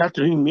God it didn't have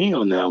to be me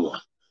on that one.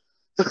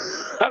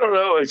 I don't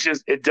know. It's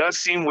just – it does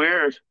seem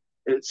weird.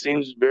 It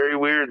seems very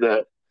weird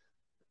that,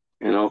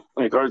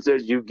 like Art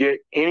says, you get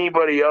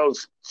anybody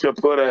else to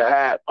put a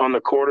hat on the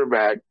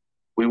quarterback,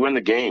 we win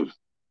the game.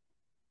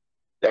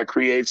 That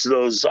creates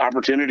those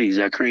opportunities.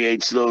 That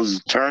creates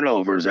those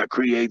turnovers. That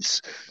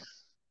creates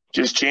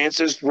just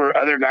chances for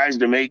other guys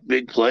to make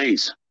big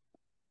plays.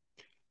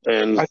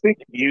 And I think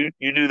you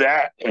do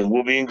that, and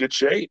we'll be in good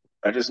shape.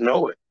 I just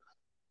know it.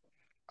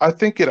 I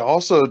think it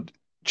also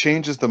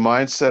changes the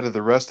mindset of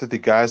the rest of the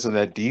guys on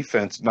that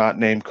defense not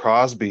named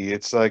Crosby.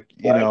 It's like,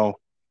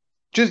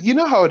 just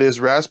how it is,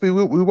 Raspy.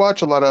 We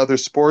watch a lot of other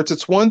sports.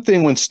 It's one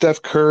thing when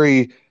Steph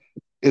Curry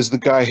is the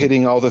guy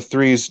hitting all the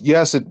threes.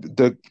 Yes,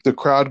 the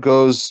crowd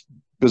goes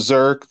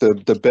berserk.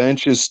 The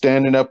bench is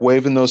standing up,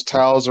 waving those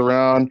towels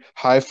around,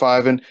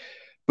 high-fiving.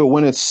 But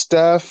when it's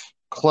Steph,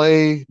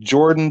 Clay,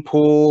 Jordan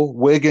Poole,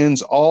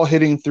 Wiggins, all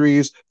hitting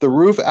threes, the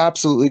roof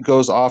absolutely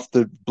blows off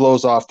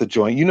the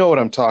joint. You know what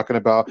I'm talking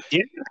about.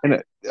 Yeah.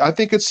 And I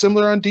think it's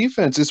similar on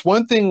defense. It's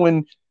one thing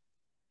when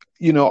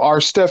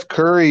our Steph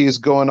Curry is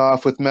going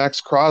off with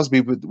Max Crosby,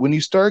 but when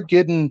you start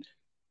getting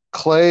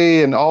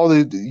Clay and all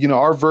the,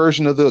 our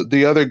version of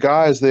the other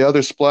guys, the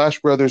other Splash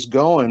Brothers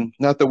going,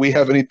 not that we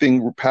have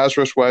anything pass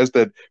rush wise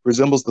that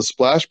resembles the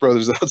Splash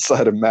Brothers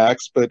outside of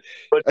Max, but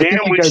I think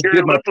you guys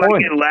get my point.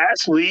 Like it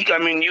last week. I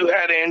mean, you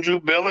had Andrew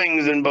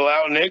Billings and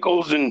Bilal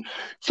Nichols, and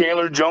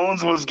Chandler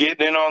Jones was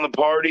getting in on the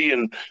party,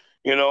 and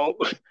You know,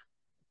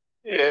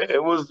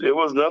 it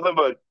was nothing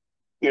but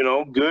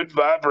good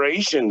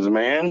vibrations,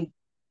 man.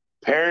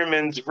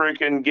 Perryman's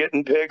freaking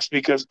getting picks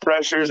because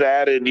pressure's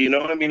added. You know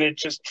what I mean? It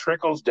just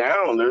trickles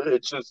down.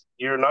 It's just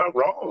you're not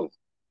wrong.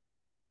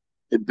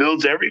 It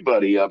builds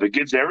everybody up. It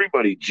gets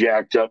everybody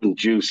jacked up and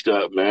juiced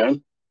up,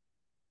 man.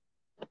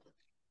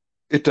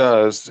 It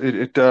does.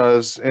 It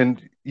does.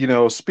 And,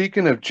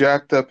 speaking of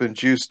jacked up and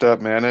juiced up,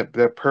 man,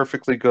 that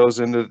perfectly goes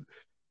into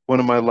one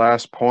of my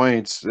last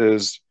points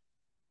is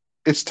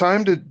it's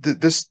time to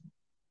this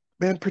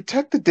man,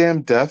 protect the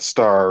damn Death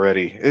Star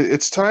already.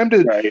 It's time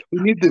to Right.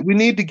 we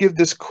need to give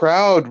this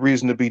crowd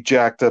reason to be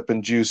jacked up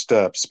and juiced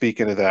up.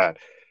 Speaking of that,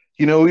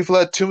 we've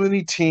let too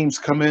many teams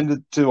come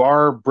into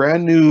our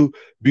brand new,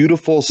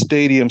 beautiful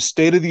stadium,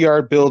 state of the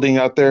art building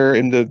out there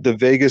in the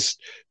Vegas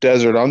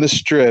desert on the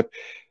Strip.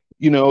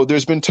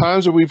 There's been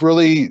times where we've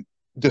really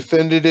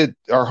defended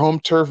our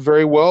home turf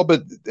very well,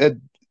 but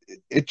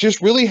it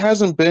just really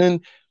hasn't been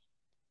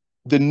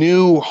the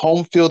new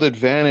home field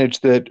advantage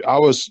that I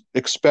was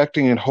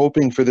expecting and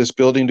hoping for this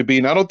building to be.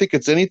 And I don't think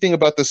it's anything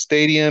about the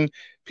stadium.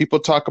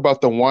 People talk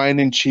about the wine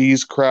and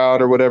cheese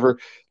crowd or whatever.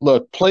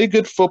 Look, play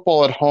good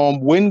football at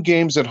home, win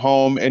games at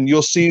home, and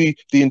you'll see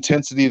the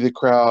intensity of the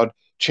crowd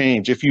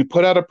change. If you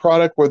put out a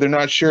product where they're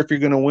not sure if you're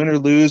going to win or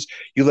lose,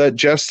 you let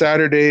Jeff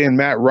Saturday and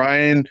Matt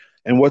Ryan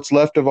and what's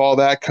left of all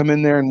that come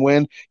in there and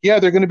win. Yeah,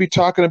 they're going to be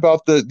talking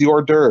about the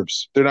hors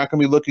d'oeuvres. They're not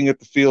going to be looking at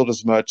the field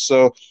as much.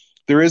 So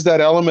there is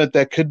that element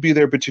that could be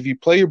there, but if you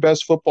play your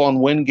best football and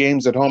win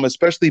games at home,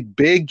 especially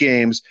big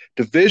games,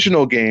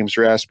 divisional games,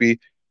 Raspy,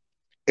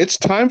 it's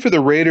time for the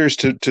Raiders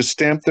to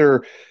stamp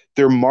their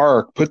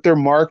mark, put their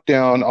mark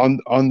down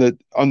on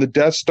the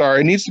Death Star.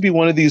 It needs to be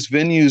one of these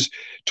venues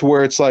to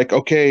where it's like,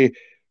 okay,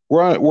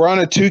 we're on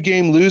a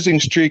 2-game losing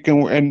streak,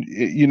 and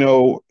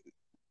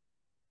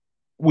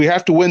we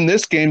have to win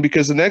this game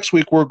because the next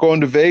week we're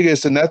going to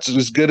Vegas, and that's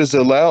as good as a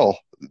L.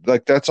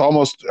 Like that's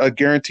almost a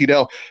guaranteed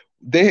L.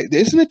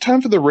 Isn't it time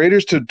for the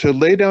Raiders to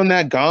lay down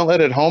that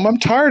gauntlet at home? I'm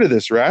tired of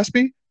this,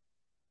 Raspy.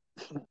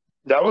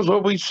 That was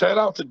what we set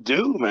out to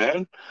do,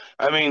 man.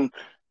 I mean,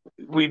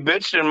 we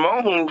bitched and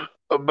moaned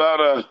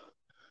about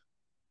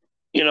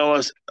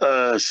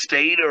a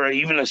state or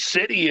even a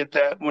city at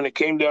that when it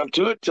came down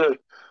to it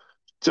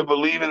to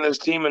believe in this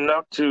team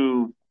enough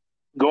to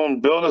go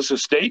and build us a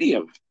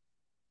stadium.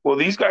 Well,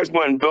 these guys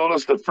went and built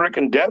us the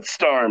freaking Death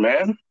Star,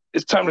 man.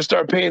 It's time to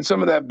start paying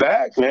some of that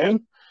back, man.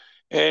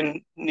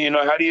 And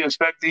how do you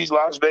expect these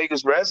Las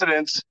Vegas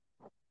residents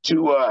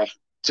to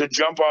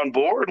jump on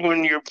board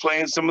when you're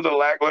playing some of the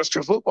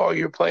lackluster football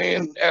you're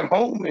playing at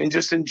home and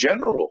just in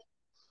general?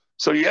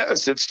 So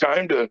yes, it's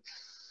time to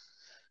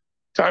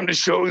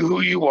show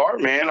who you are,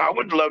 man. I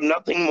would love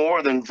nothing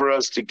more than for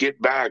us to get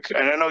back.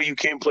 And I know you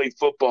can't play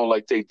football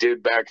like they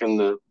did back in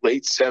the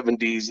late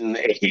 70s and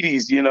the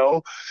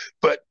 80s,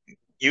 but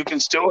you can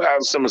still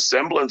have some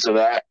semblance of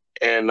that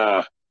and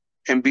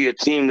be a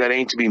team that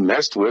ain't to be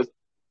messed with.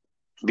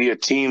 Be a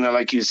team that,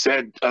 like you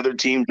said, other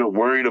teams are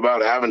worried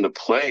about having to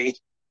play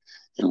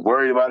and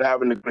worried about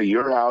having to go to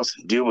your house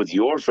and deal with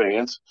your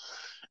fans.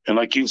 And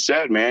like you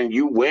said, man,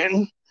 you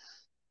win,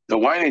 the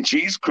wine and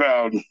cheese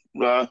crowd,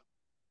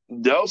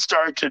 they'll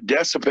start to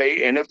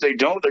dissipate. And if they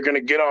don't, they're going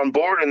to get on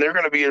board and they're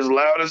going to be as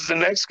loud as the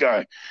next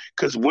guy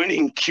because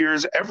winning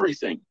cures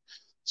everything.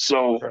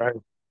 So Right.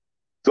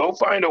 go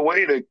find a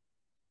way to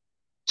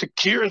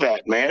cure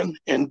that, man,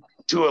 and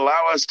to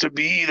allow us to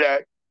be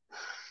that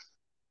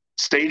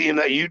stadium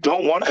that you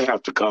don't want to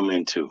have to come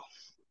into.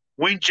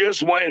 We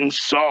just went and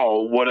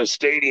saw what a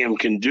stadium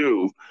can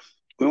do.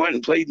 We went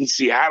and played in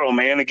Seattle,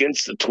 man,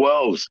 against the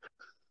 12s,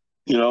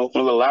 one of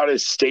the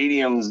loudest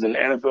stadiums in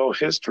NFL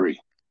history.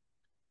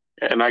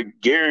 And I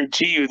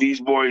guarantee you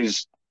these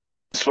boys,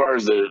 as far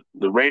as the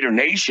Raider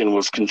Nation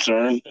was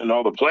concerned and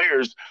all the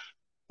players,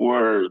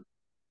 were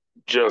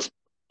just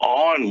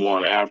on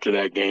one after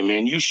that game,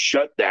 man. You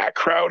shut that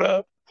crowd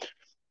up.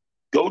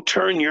 Go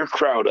turn your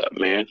crowd up,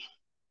 man.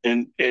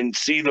 And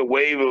see the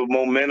wave of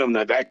momentum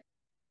that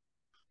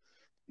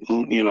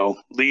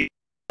lead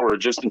or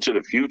just into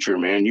the future,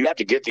 man. You have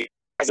to get the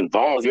guys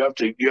involved. You have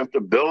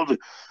to build,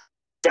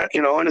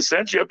 in a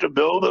sense, you have to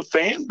build a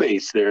fan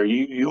base there.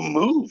 You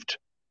moved.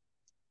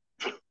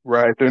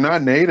 Right. They're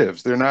not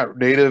natives. They're not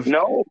native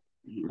No.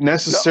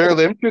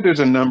 necessarily. I'm sure there's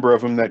a number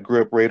of them that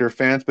grew up Raider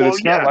fans, but Well,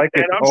 it's not yeah, like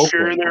and it's I'm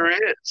sure Oakland.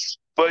 there is.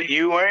 But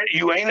you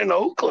ain't in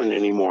Oakland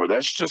anymore.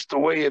 That's just the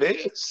way it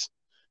is.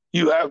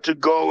 You have to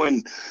go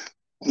and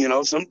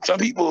some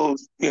people,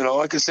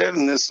 like I said,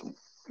 in this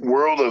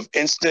world of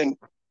instant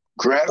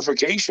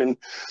gratification,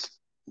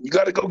 you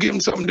got to go give them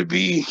something to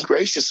be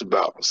gracious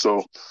about.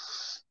 So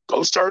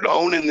go start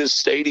owning this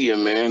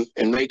stadium, man,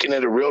 and making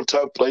it a real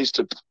tough place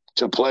to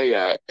play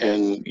at,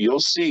 and you'll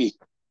see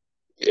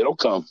it'll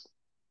come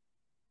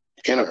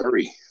in a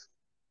hurry.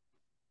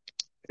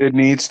 It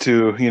needs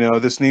to,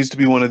 this needs to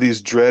be one of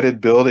these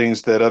dreaded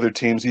buildings that other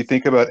teams, you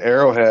think about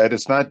Arrowhead,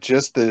 it's not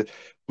just the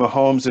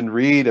Mahomes and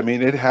Reed, I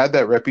mean, it had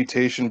that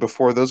reputation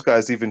before those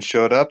guys even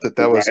showed up that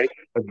was Right.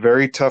 a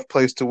very tough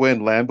place to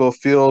win. Lambeau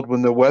Field,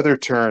 when the weather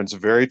turns, a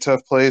very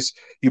tough place.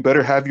 You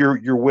better have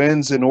your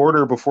wins in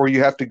order before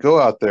you have to go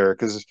out there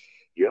because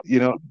Yep. you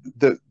know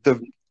the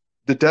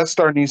Death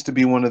Star needs to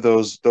be one of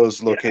those Yeah.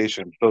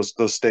 locations, those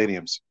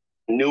stadiums.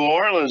 New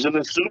Orleans and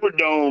the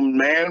Superdome,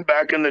 man,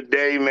 back in the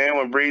day, man,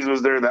 when Breeze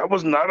was there, that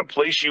was not a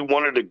place you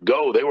wanted to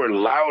go. They were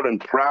loud and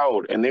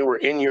proud, and they were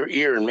in your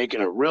ear and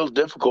making it real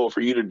difficult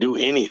for you to do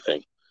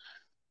anything.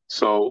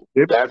 So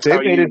They, that's they how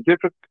made it you,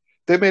 difficult.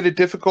 They made it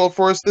difficult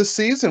for us this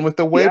season with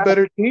the way yeah,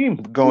 better team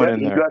going yeah,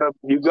 in there.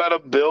 you gotta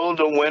build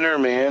a winner,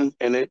 man.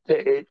 And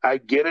I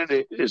get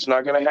it. It's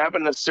not gonna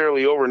happen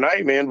necessarily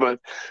overnight, man, but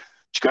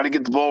you got to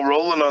get the ball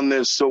rolling on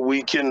this so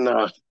we can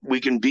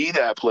be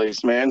that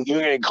place, man. You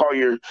can call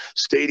your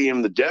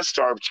stadium the Death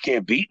Star, but you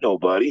can't beat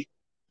nobody.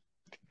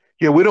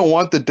 Yeah, we don't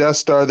want the Death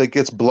Star that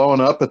gets blown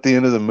up at the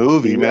end of the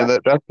movie, man. Yeah,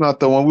 That's not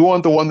the one. We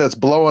want the one that's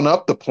blowing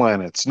up the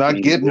planets, not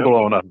getting yep,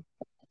 blown up.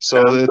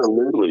 So it's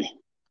absolutely.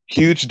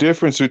 huge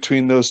difference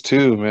between those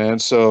two, man.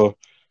 So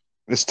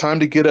it's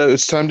time to get a.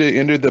 It's time to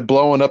enter the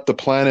blowing up the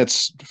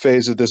planets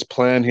phase of this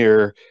plan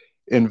here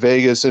in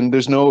Vegas. And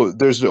there's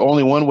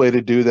only one way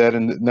to do that,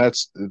 and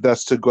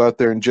that's to go out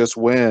there and just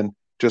win,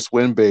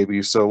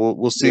 baby. So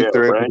we'll see Yeah, if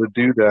they're able right. to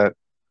do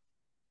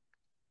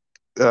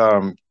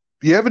that.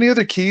 Do you have any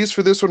other keys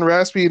for this one,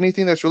 Raspy?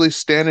 Anything that's really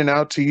standing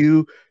out to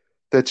you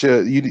that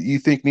you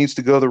think needs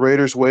to go the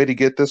Raiders' way to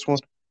get this one?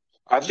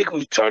 I think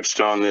we've touched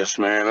on this,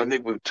 man. I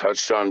think we've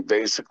touched on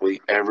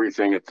basically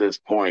everything at this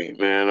point,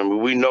 man. I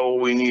mean, we know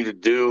what we need to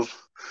do.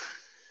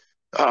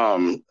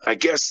 I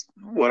guess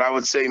what I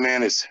would say,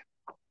 man, is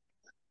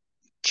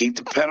keep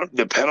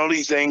the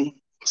penalty thing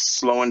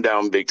slowing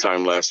down big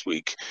time last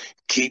week.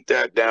 Keep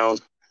that down.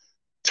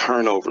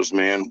 Turnovers,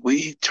 man.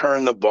 We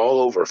turned the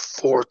ball over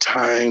 4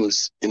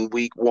 times in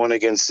week 1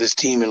 against this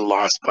team and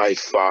lost by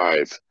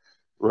 5.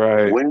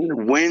 Right.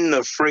 Win the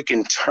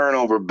freaking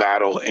turnover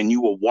battle and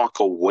you will walk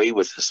away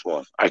with this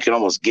one. I can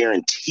almost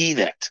guarantee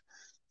that.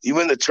 You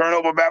win the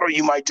turnover battle,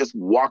 you might just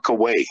walk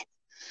away.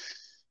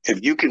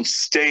 If you can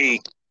stay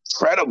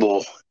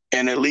credible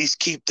and at least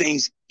keep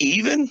things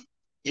even,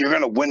 you're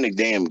going to win the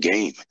damn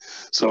game.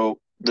 So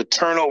the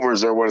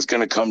turnovers are what it's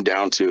going to come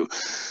down to.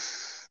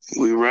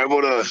 We were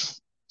able to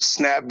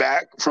snap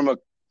back from a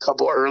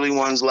couple early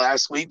ones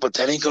last week, but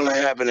that ain't going to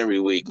happen every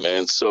week,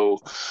 man. So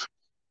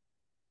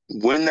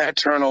win that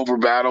turnover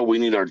battle. We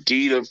need our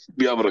D to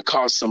be able to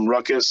cause some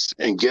ruckus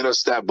and get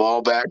us that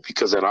ball back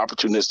because that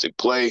opportunistic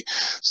play.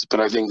 But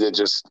I think that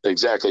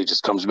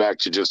just comes back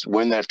to just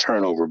win that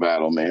turnover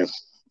battle, man.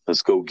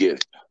 Let's go get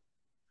it.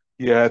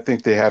 Yeah, I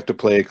think they have to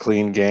play a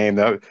clean game.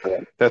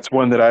 That's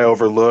one that I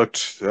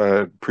overlooked.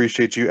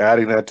 Appreciate you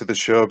adding that to the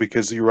show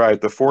because you're right.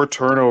 The 4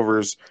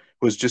 turnovers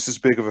was just as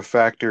big of a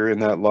factor in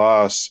that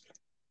loss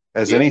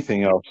as Yep.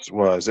 anything else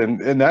was,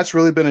 and that's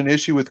really been an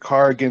issue with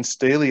Carr against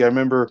Staley. I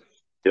remember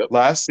Yep.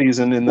 last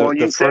season in Well,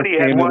 the you said first he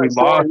had game that we what?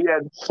 Four. lost. He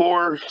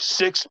had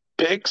 6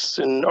 picks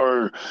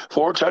or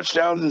 4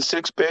 touchdowns and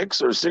 6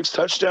 picks, or 6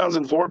 touchdowns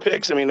and 4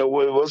 picks. I mean, it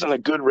wasn't a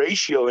good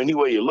ratio any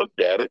way you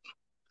looked at it.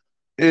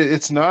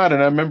 It's not,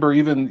 and I remember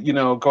even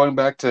going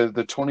back to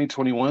the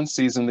 2021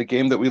 season, the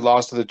game that we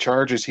lost to the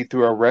Chargers, he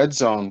threw a red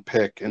zone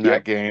pick in Yep.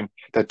 that game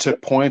that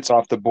took points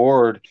off the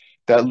board.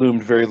 That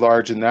loomed very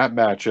large in that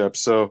matchup.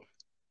 So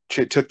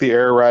it took the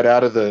air right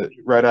out of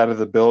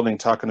the building.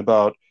 Talking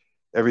about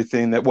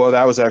everything that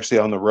was actually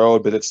on the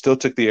road, but it still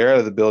took the air out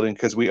of the building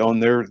because we own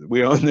their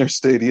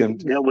stadium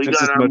Yeah, we just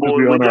got as our much as boy.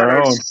 we We own got our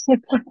our own.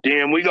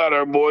 damn. We got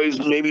our boys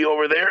maybe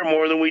over there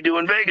more than we do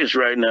in Vegas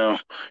right now. I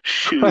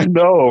Shoot,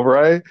 know,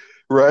 right?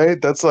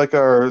 Right. That's our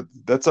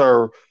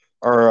home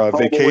away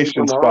vacation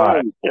from spot.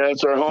 home. Yeah,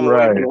 it's our home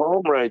away from Right.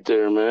 home right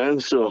there, man.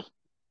 So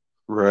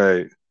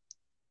Right.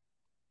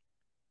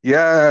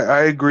 Yeah,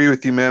 I agree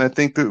with you, man. I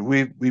think that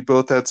we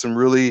both had some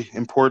really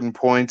important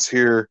points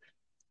here.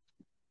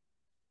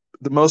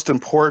 The most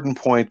important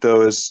point,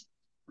 though, is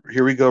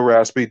here we go,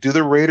 Raspy. Do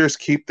the Raiders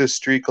keep this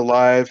streak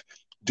alive?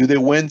 Do they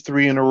win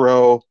 3 in a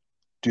row?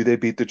 Do they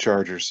beat the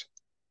Chargers?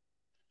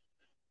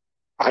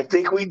 I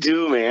think we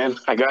do, man.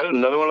 I got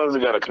another one of those. I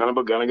got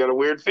a got a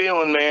weird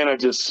feeling, man. I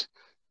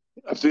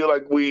feel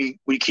like we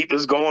keep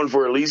this going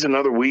for at least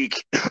another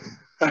week.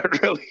 I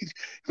really,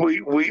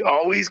 we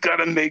always got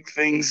to make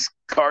things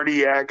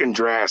cardiac and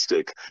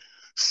drastic.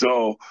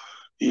 So,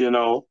 you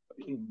know,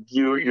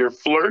 you're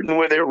flirting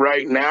with it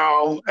right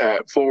now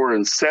at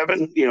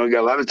 4-7. You know, you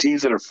got a lot of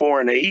teams that are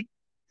 4-8.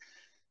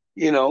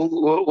 You know,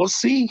 we'll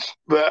see.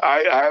 But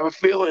I have a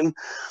feeling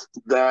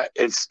that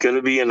it's going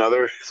to be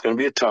it's going to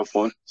be a tough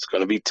one. It's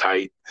going to be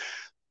tight.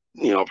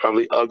 You know,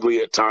 probably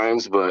ugly at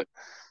times, but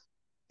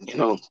you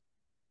know,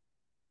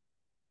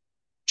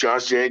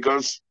 Josh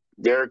Jacobs,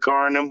 Derek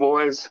Carr, and them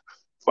boys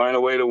find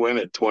a way to win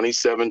it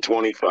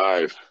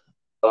 27-25.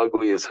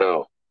 Ugly as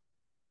hell.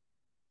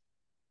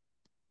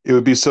 It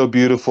would be so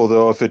beautiful,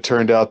 though, if it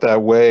turned out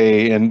that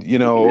way. And,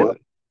 Yeah.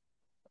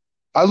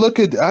 I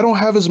don't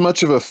have as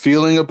much of a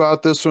feeling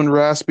about this one,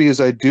 Raspy, as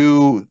I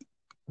do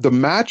the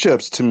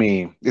matchups to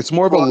me, it's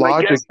more of a Well, and I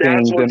logic guess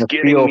that's thing than what's a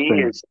getting feel me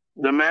thing. is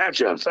the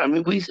matchups. I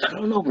mean, I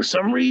don't know, for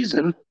some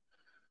reason,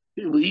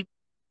 we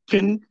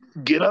can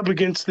get up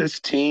against this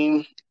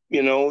team,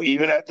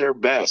 even at their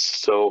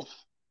best. So,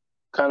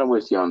 kind of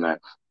with you on that.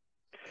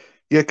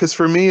 Yeah, because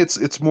for me,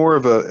 it's more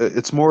of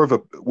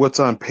a what's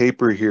on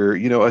paper here.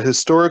 A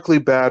historically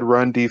bad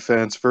run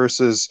defense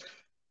versus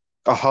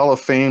a Hall of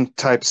Fame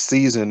type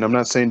season. I'm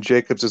not saying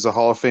Jacobs is a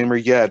Hall of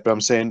Famer yet, but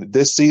I'm saying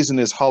this season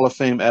is Hall of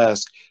Fame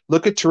esque.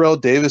 Look at Terrell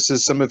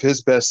Davis's some of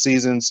his best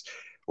seasons,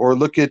 or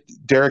look at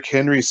Derrick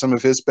Henry some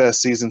of his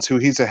best seasons, who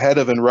he's ahead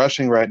of in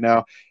rushing right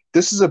now.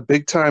 This is a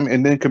big time,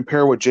 and then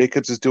compare what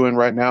Jacobs is doing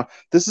right now.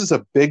 This is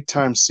a big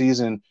time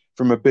season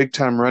from a big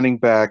time running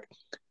back.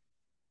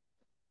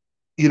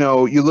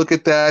 You look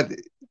at that,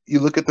 you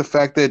look at the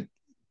fact that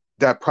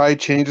probably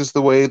changes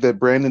the way that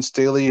Brandon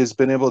Staley has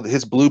been able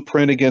his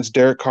blueprint against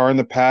Derek Carr in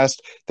the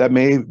past that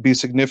may be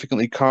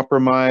significantly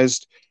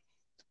compromised.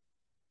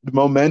 The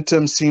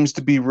momentum seems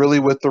to be really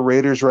with the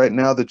Raiders right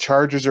now. The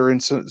Chargers are in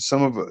some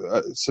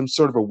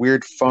sort of a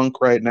weird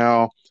funk right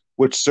now,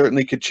 which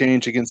certainly could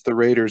change against the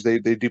Raiders. They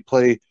do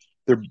play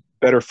their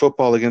better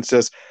football against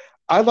us.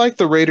 I like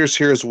the Raiders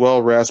here as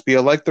well, Raspy.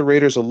 I like the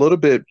Raiders a little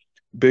bit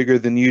bigger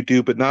than you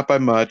do, but not by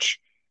much.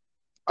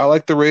 I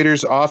like the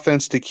Raiders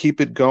offense to keep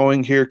it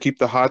going here, keep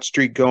the hot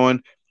streak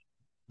going.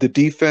 The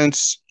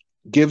defense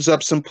gives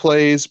up some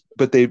plays,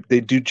 but they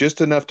do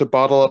just enough to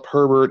bottle up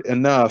Herbert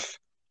enough.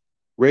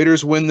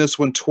 Raiders win this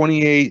one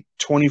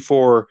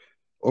 28-24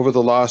 over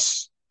the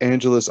Los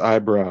Angeles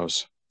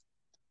Eyebrows.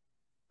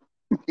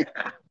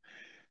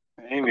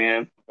 Hey,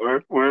 man,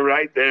 we're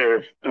right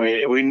there. I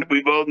mean,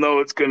 we both know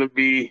it's going to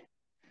be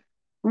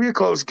a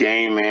close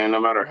game, man. No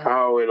matter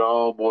how it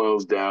all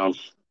boils down.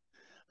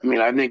 I mean,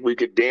 I think we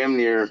could damn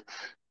near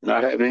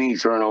not have any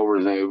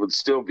turnovers, and it would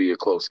still be a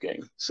close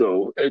game.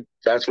 So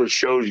that's what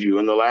shows you.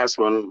 In the last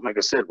one, like I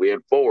said, we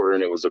had 4,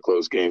 and it was a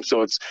close game.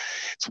 So it's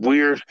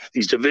weird.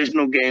 These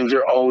divisional games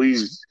are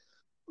always,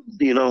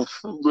 a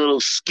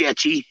little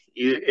sketchy.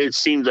 It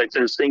seems like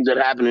there's things that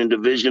happen in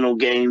divisional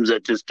games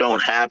that just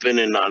don't happen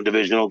in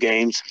non-divisional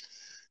games.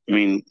 I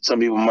mean, some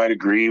people might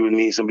agree with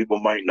me, some people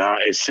might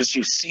not. It's just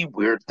you see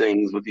weird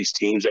things with these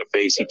teams that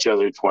face each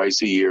other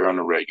twice a year on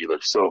a regular.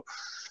 So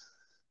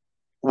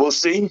we'll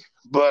see.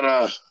 But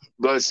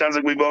it sounds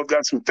like we both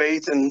got some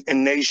faith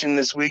in Nation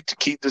this week to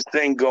keep this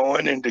thing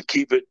going and to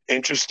keep it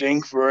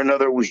interesting for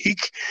another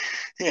week.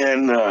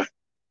 And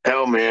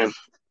hell, man,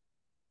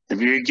 if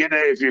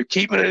you're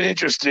keeping it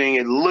interesting,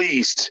 at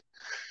least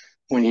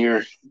when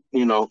you're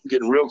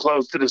getting real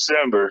close to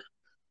December,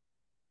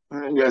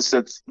 I guess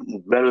that's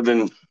better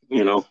than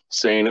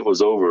saying it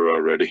was over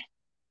already,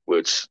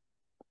 which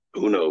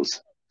who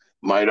knows,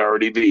 might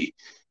already be.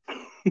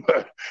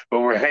 but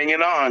we're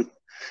hanging on,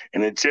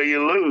 and until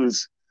you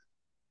lose,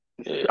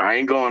 I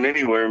ain't going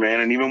anywhere,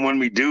 man. And even when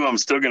we do, I'm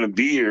still going to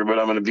be here, but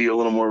I'm going to be a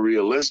little more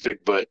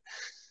realistic. But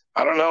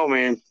I don't know,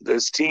 man.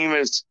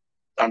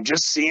 I'm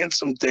just seeing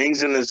some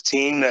things in this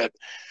team that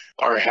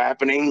are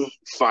happening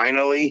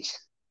finally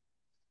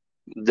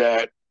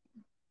that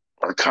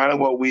are kind of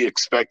what we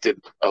expected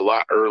a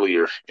lot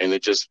earlier. And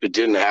it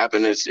didn't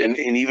happen. And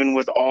even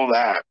with all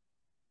that,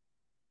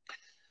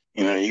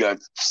 you got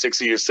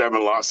 6 of your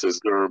 7 losses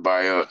or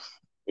by a,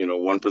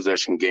 one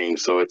possession game.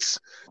 So it's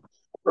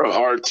a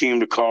hard team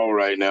to call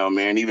right now,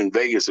 man. Even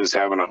Vegas is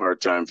having a hard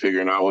time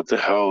figuring out what the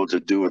hell to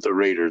do with the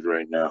Raiders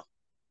right now.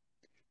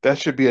 That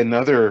should be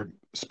another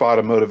spot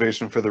of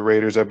motivation for the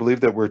Raiders. I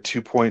believe that we're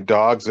 2-point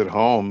dogs at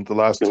home the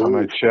last time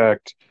I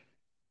checked.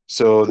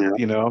 So,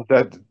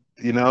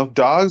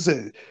 dogs.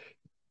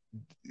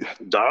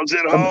 Dogs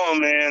at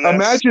home,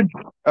 man.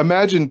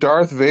 Imagine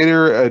Darth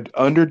Vader, an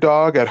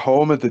underdog at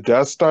home at the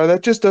Death Star.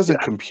 That just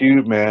doesn't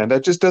compute, man.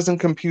 That just doesn't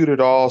compute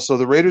at all. So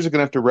the Raiders are going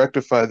to have to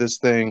rectify this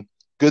thing.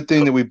 Good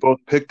thing that we both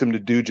picked them to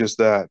do just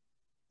that.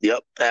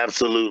 Yep,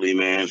 absolutely,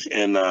 man.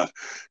 And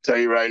tell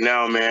you right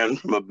now, man,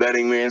 from a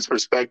betting man's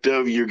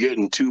perspective, you're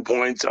getting 2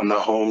 points on the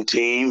home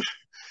team.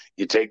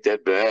 You take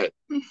that bet.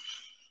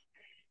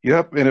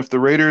 Yep, and if the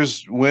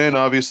Raiders win,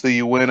 obviously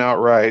you win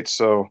outright.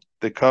 So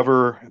they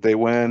cover, they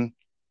win.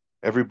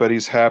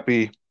 Everybody's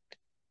happy.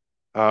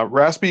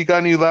 Raspy, you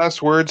got any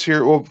last words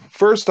here? Well,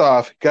 first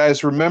off,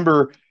 guys,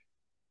 remember,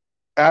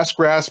 ask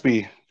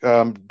Raspy.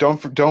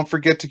 Don't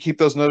forget to keep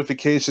those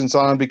notifications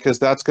on because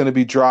that's going to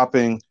be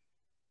dropping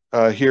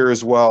here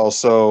as well.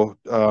 So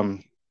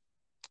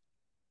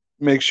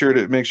make sure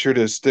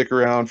to stick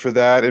around for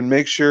that, and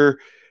make sure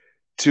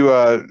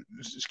to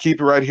keep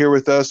it right here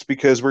with us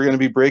because we're going to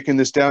be breaking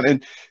this down.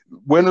 And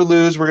win or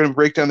lose, we're going to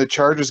break down the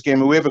Chargers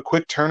game, and we have a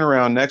quick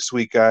turnaround next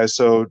week, guys.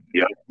 So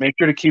make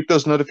sure to keep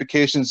those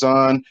notifications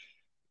on.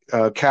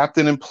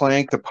 Captain and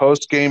Plank, the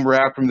post-game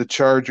wrap from the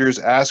Chargers,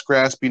 Ask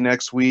Raspy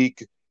next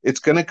week. It's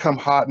going to come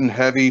hot and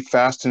heavy,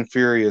 fast and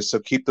furious, so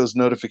keep those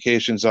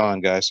notifications on,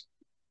 guys.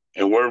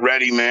 And we're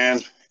ready,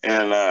 man.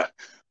 And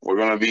we're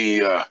going to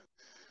be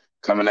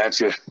coming at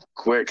you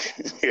quick.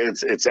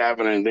 It's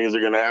happening. Things are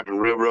going to happen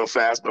real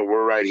fast, but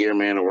we're right here,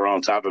 man, and we're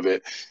on top of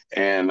it.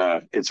 And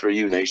it's for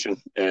you,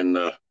 Nation. And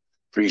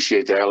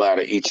Appreciate the hell out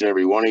of each and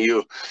every one of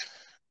you.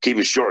 Keep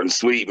it short and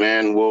sweet,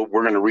 man. We're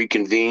going to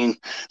reconvene.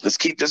 Let's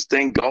keep this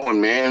thing going,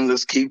 man.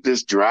 Let's keep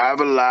this drive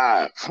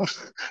alive.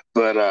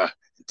 But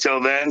until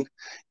then,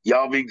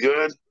 y'all be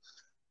good.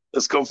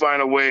 Let's go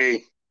find a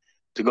way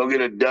to go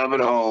get a dub at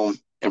home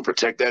and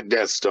protect that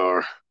Death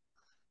Star.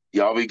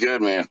 Y'all be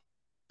good, man.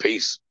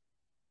 Peace.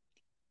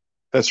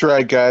 That's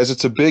right, guys.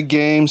 It's a big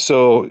game,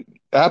 so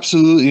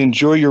absolutely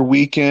enjoy your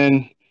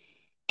weekend.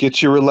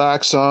 Get your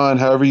relax on,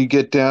 however you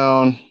get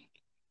down.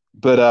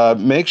 But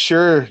make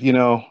sure,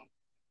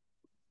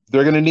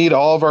 they're going to need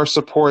all of our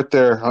support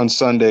there on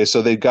Sunday,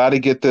 so they got to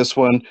get this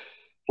one.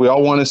 We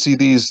all want to see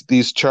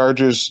these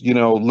Chargers,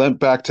 limp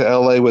back to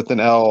LA with an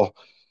L.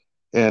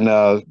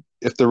 And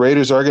if the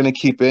Raiders are going to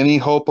keep any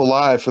hope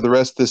alive for the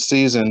rest of this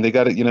season, they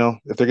got to,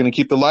 if they're going to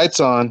keep the lights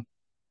on,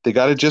 they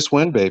got to just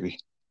win, baby.